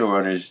lot of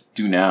showrunners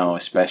do now,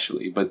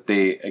 especially. But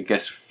I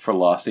guess for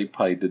Lost, they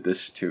probably did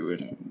this too,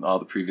 and all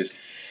the previous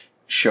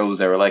shows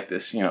that were like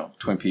this, you know,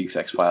 Twin Peaks,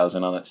 X-Files,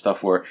 and all that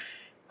stuff. Where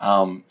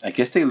I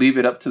guess they leave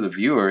it up to the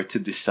viewer to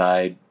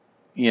decide,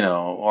 you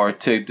know, or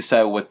to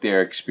decide what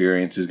their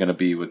experience is going to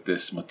be with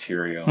this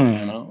material.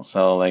 You know,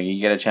 so like you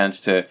get a chance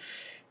to,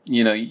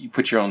 you know, you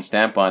put your own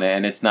stamp on it,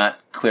 and it's not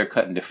clear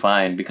cut and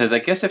defined. Because I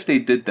guess if they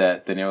did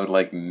that, then it would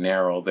like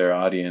narrow their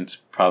audience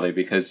probably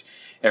because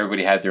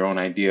everybody had their own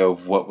idea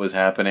of what was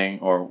happening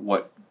or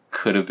what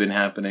could have been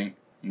happening,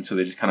 and so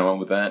they just kind of went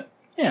with that.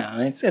 Yeah,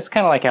 it's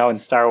kind of like how in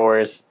Star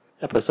Wars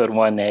Episode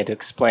 1 they had to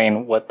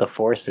explain what the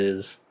Force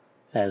is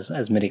as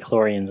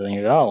midichlorians, and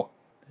you go, oh,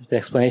 there's the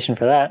explanation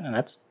for that, and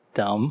that's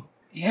dumb.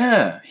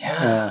 Yeah.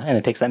 And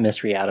it takes that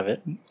mystery out of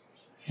it.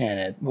 And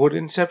it Would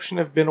Inception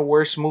have been a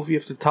worse movie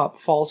if the top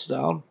falls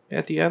down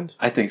at the end?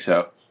 I think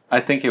so.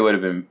 I think it would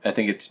have been. I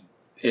think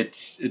I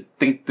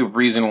think the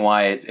reason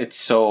why it's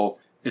so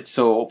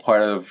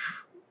part of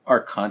our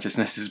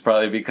consciousness is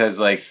probably because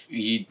like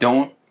you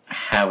don't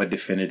have a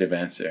definitive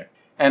answer,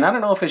 and I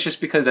don't know if it's just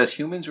because as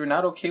humans we're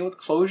not okay with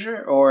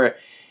closure, or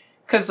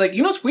because like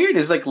you know what's weird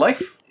is like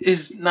life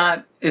is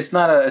not it's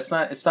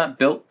not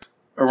built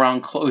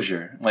around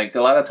closure. Like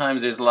a lot of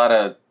times there's a lot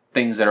of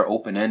things that are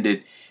open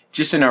ended.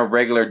 Just in our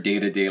regular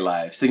day-to-day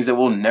lives, things that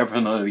we'll never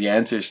know the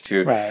answers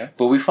to. Right.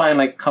 But we find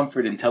like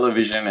comfort in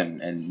television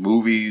and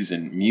movies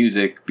and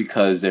music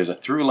because there's a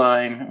through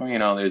line, or, you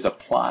know, there's a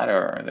plot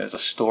or there's a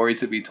story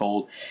to be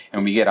told,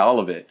 and we get all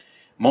of it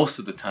most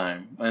of the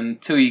time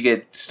until you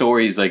get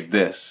stories like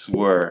this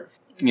where,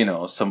 you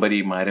know,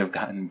 somebody might have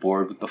gotten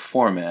bored with the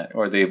format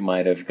or they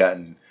might have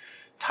gotten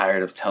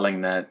tired of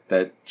telling that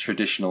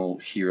traditional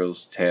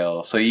hero's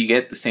tale. So you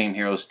get the same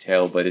hero's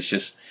tale, but it's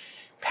just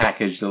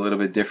packaged a little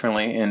bit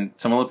differently, and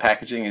some of the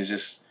packaging is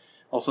just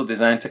also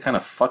designed to kind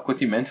of fuck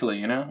with you mentally,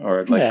 you know,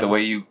 or like the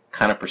way you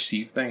kind of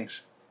perceive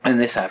things. And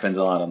this happens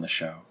a lot on the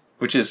show,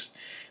 which is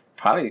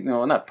probably,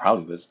 no, not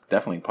probably, but it's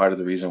definitely part of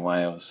the reason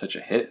why it was such a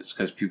hit, is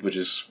because people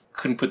just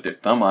couldn't put their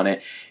thumb on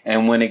it.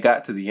 And when it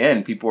got to the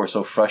end, people were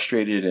so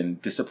frustrated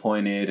and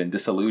disappointed and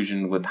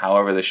disillusioned with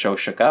however the show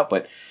shook out,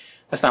 but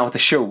that's not what the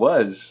show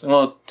was.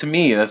 Well, to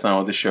me, that's not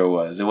what the show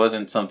was. It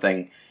wasn't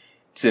something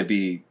to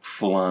be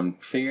full on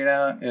figured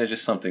out. It was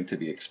just something to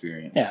be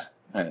experienced. Yeah.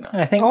 I don't know.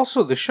 And I think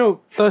Also, the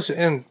show does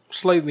end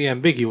slightly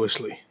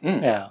ambiguously.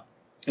 yeah.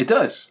 It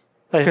does.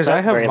 Because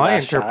I have Very my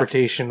last shot.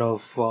 interpretation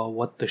of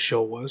what the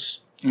show was.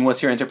 And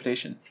what's your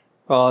interpretation?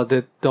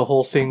 That the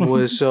whole thing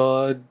was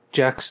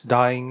Jack's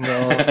dying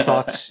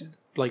thoughts,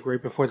 like right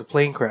before the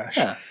plane crash.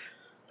 Yeah.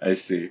 I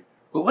see.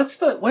 But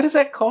what is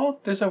that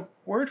called? There's a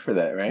word for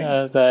that,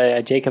 right?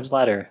 The Jacob's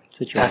Ladder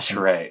situation. That's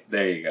right.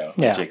 There you go.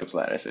 Yeah. Jacob's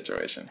Ladder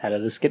situation. How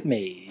did this get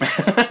made?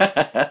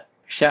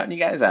 Shouting you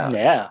guys out.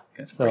 Yeah.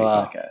 That's a great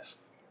podcast.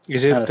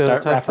 Is it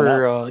time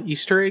for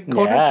Easter egg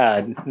corner?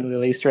 Yeah,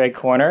 the Easter egg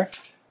corner.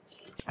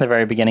 At the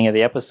very beginning of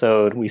the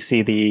episode, we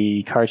see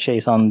the car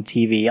chase on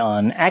TV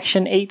on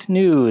Action 8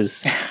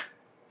 News.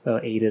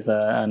 So 8 is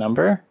a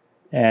number.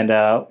 And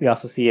we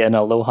also see an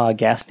Aloha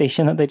gas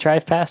station that they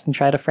drive past and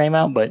try to frame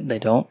out, but they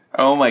don't.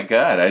 Oh my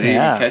god, I didn't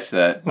even catch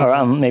that.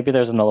 Or maybe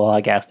there's an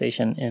Aloha gas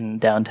station in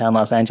downtown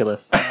Los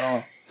Angeles. I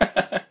don't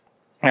know.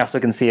 I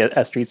also can see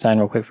a street sign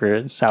real quick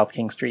for South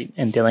King Street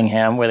in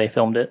Dillingham where they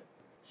filmed it.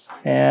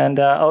 And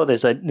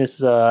this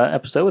is a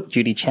episode with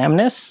Judy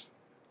Chamness.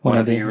 One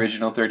of the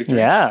original 33.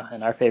 Yeah,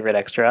 and our favorite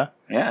extra.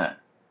 Yeah.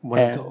 One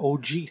of the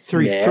OG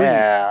 33.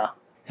 Yeah.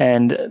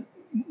 And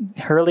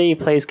Hurley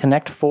plays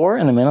Connect 4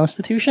 in the mental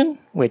institution,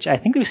 which I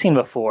think we've seen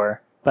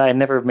before, but I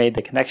never made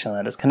the connection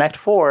that it's Connect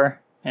 4,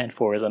 and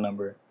 4 is a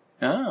number.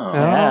 Oh.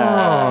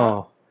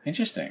 Yeah.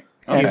 Interesting.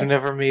 Okay. You've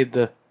never made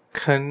the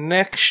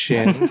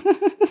connection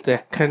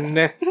that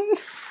Connect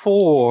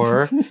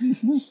 4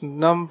 is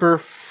number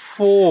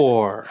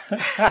 4.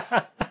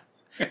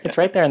 It's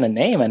right there in the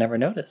name. I never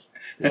noticed.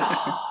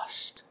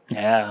 Lost.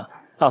 Yeah.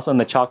 Also in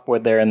the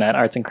chalkboard there in that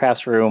arts and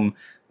crafts room,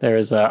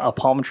 there's a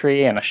palm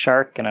tree and a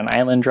shark and an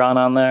island drawn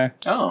on there.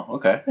 Oh,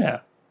 okay. Yeah.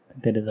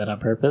 They did that on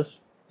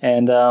purpose.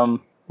 And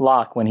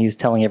Locke, when he's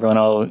telling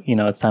everyone,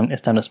 it's time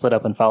to split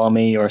up and follow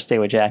me or stay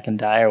with Jack and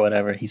die or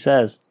whatever, he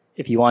says,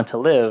 if you want to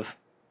live,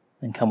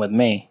 then come with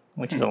me,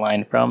 which is a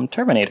line from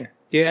Terminator.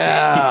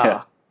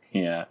 Yeah.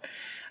 Yeah.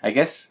 I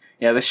guess...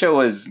 Yeah, the show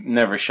was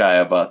never shy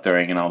about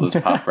throwing in all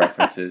those pop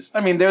references.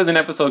 I mean, there was an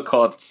episode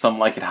called Some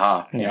Like It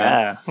Hot.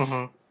 Yeah.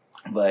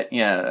 Mm-hmm. But,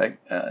 yeah,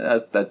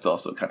 that's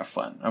also kind of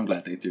fun. I'm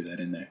glad they threw that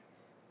in there.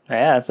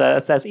 Yeah,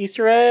 that's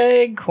Easter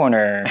egg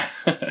corner.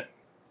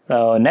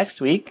 So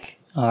next week,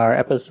 our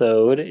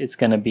episode is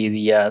going to be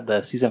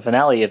the season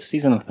finale of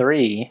season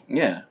 3.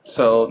 Yeah,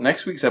 so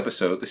next week's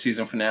episode, the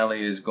season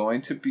finale, is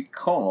going to be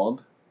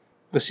called...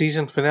 The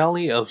season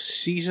finale of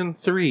season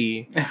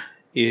 3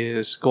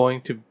 is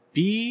going to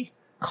be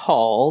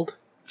called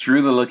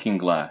Through the Looking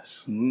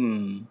Glass.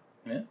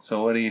 Yeah.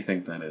 So what do you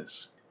think that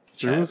is?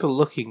 Through the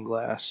Looking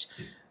Glass.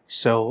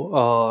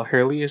 So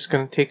Hurley is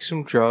going to take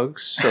some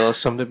drugs,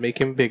 some that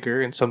make him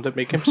bigger and some that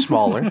make him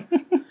smaller.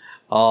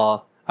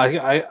 I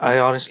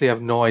honestly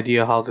have no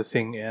idea how the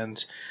thing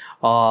ends.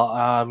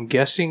 I'm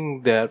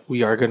guessing that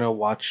we are going to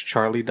watch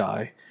Charlie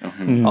die.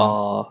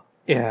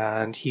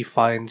 And he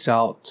finds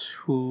out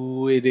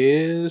who it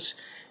is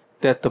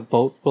that the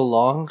boat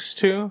belongs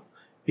to.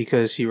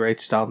 Because he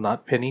writes down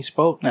not Penny's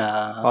boat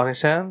on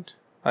his hand.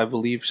 I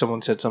believe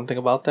someone said something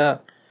about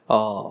that.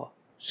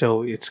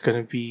 So it's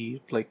going to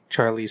be like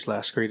Charlie's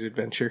last great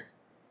adventure.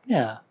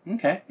 Yeah.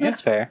 Okay. That's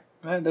fair.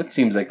 That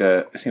seems like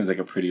a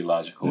pretty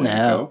logical way to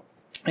go.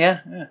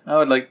 Yeah. I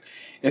would like,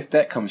 if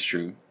that comes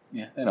true,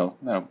 that'll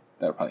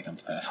probably come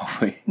to pass,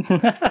 hopefully.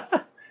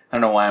 I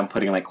don't know why I'm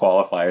putting like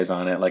qualifiers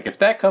on it. Like, if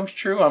that comes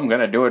true, I'm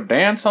going to do a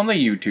dance on the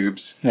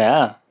YouTubes.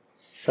 Yeah.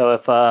 So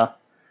if,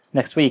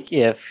 next week,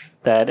 if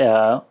that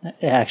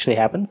actually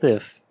happens,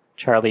 if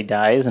Charlie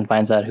dies and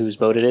finds out whose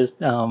boat it is,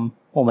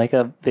 we'll make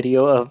a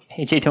video of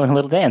AJ doing a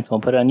little dance.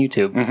 We'll put it on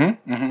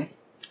YouTube.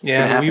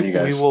 Yeah,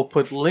 we will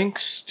put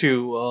links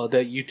to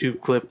that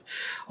YouTube clip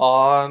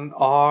on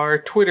our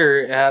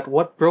Twitter at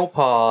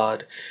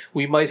WhatBroPod.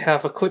 We might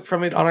have a clip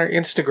from it on our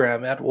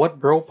Instagram at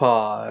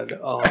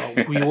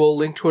WhatBroPod. We will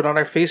link to it on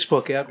our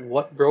Facebook at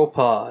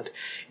WhatBroPod.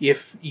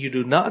 If you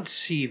do not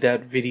see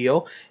that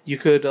video, you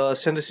could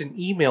send us an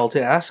email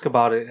to ask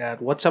about it at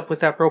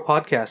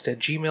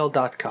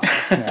whatsupwiththatbropodcast@gmail.com.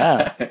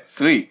 Yeah.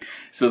 Sweet.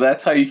 So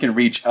that's how you can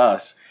reach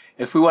us.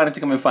 If we wanted to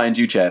come and find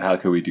you, Chad, how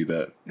could we do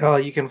that?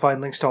 You can find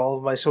links to all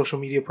of my social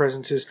media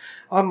presences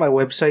on my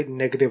website,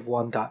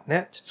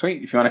 negative1.net.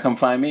 Sweet. If you want to come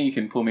find me, you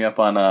can pull me up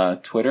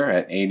on Twitter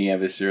at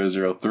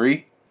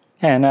anievis003.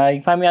 And you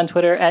can find me on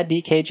Twitter at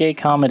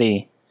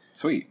DKJComedy.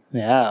 Sweet.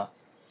 Yeah.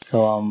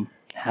 So,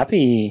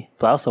 happy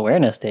Blouse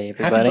Awareness Day,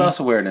 everybody. Happy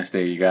Blouse Awareness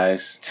Day, you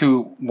guys.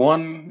 To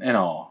one and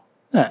all.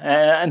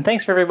 And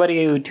thanks for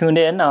everybody who tuned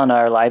in on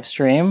our live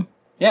stream.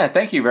 Yeah,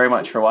 thank you very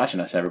much for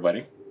watching us,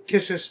 everybody.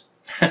 Kisses.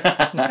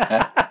 Blow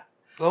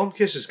them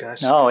kisses,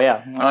 guys. Oh,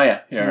 yeah. Oh,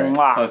 yeah. You're right.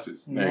 Mwah.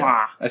 Pluses. There you go.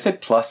 Mwah. I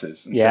said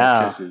pluses instead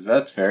of kisses.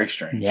 That's very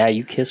strange. Yeah,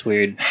 you kiss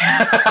weird.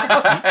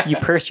 you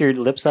purse your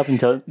lips up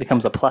until it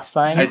becomes a plus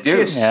sign. I do.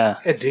 Kiss Yeah.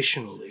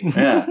 additionally.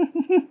 Yeah.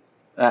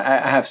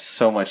 I have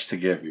so much to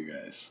give you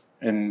guys.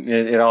 And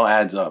it all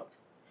adds up.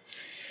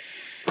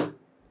 All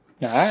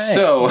right.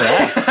 So,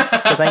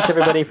 So thanks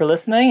everybody for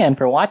listening and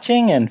for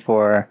watching and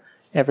for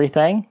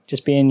everything.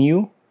 Just being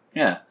you.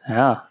 yeah.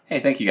 Yeah. Hey,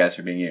 thank you guys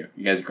for being you.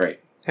 You guys are great.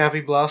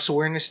 Happy Blouse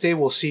Awareness Day.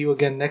 We'll see you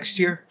again next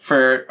year.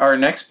 For our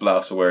next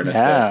Blouse Awareness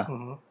Yeah. Day.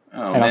 Mm-hmm.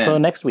 Oh, And man. also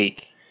next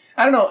week.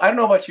 I don't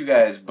know about you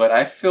guys, but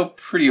I feel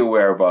pretty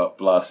aware about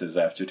blouses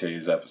after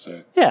today's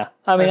episode. Yeah.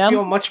 I mean, I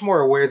feel much more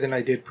aware than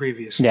I did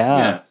previously.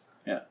 Yeah.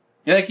 Yeah.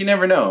 Yeah, like you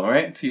never know,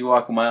 right? Until you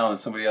walk a mile in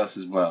somebody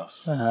else's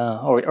blouse.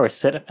 Or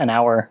sit an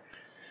hour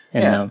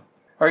in them.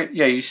 Or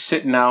you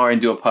sit an hour and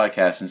do a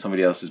podcast in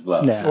somebody else's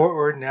blouse. Yeah.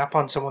 Or nap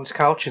on someone's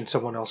couch in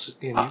someone else's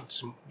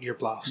your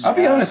blouse. I'll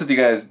be honest with you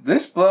guys.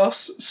 This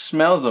blouse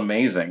smells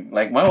amazing.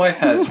 Like my wife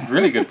has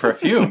really good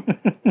perfume.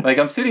 Like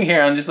I'm sitting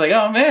here, I'm just like,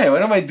 oh man,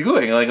 what am I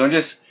doing? Like I'm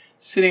just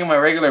sitting in my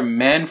regular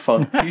Man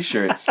Funk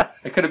t-shirts.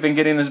 I could have been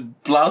getting this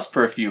blouse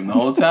perfume the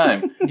whole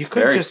time. You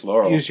could very just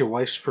floral. Use your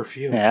wife's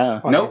perfume.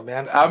 Yeah. Nope.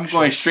 I'm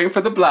going straight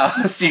for the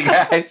blouse, you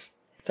guys.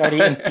 It's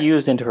already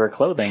infused into her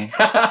clothing.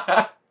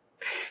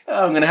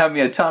 I'm going to have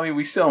me a Tommy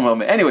Wiseau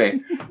moment. Anyway,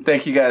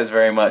 thank you guys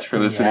very much for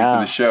listening to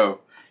the show.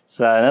 It's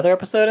another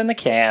episode in the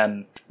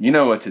can. You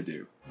know what to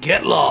do.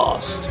 Get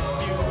lost.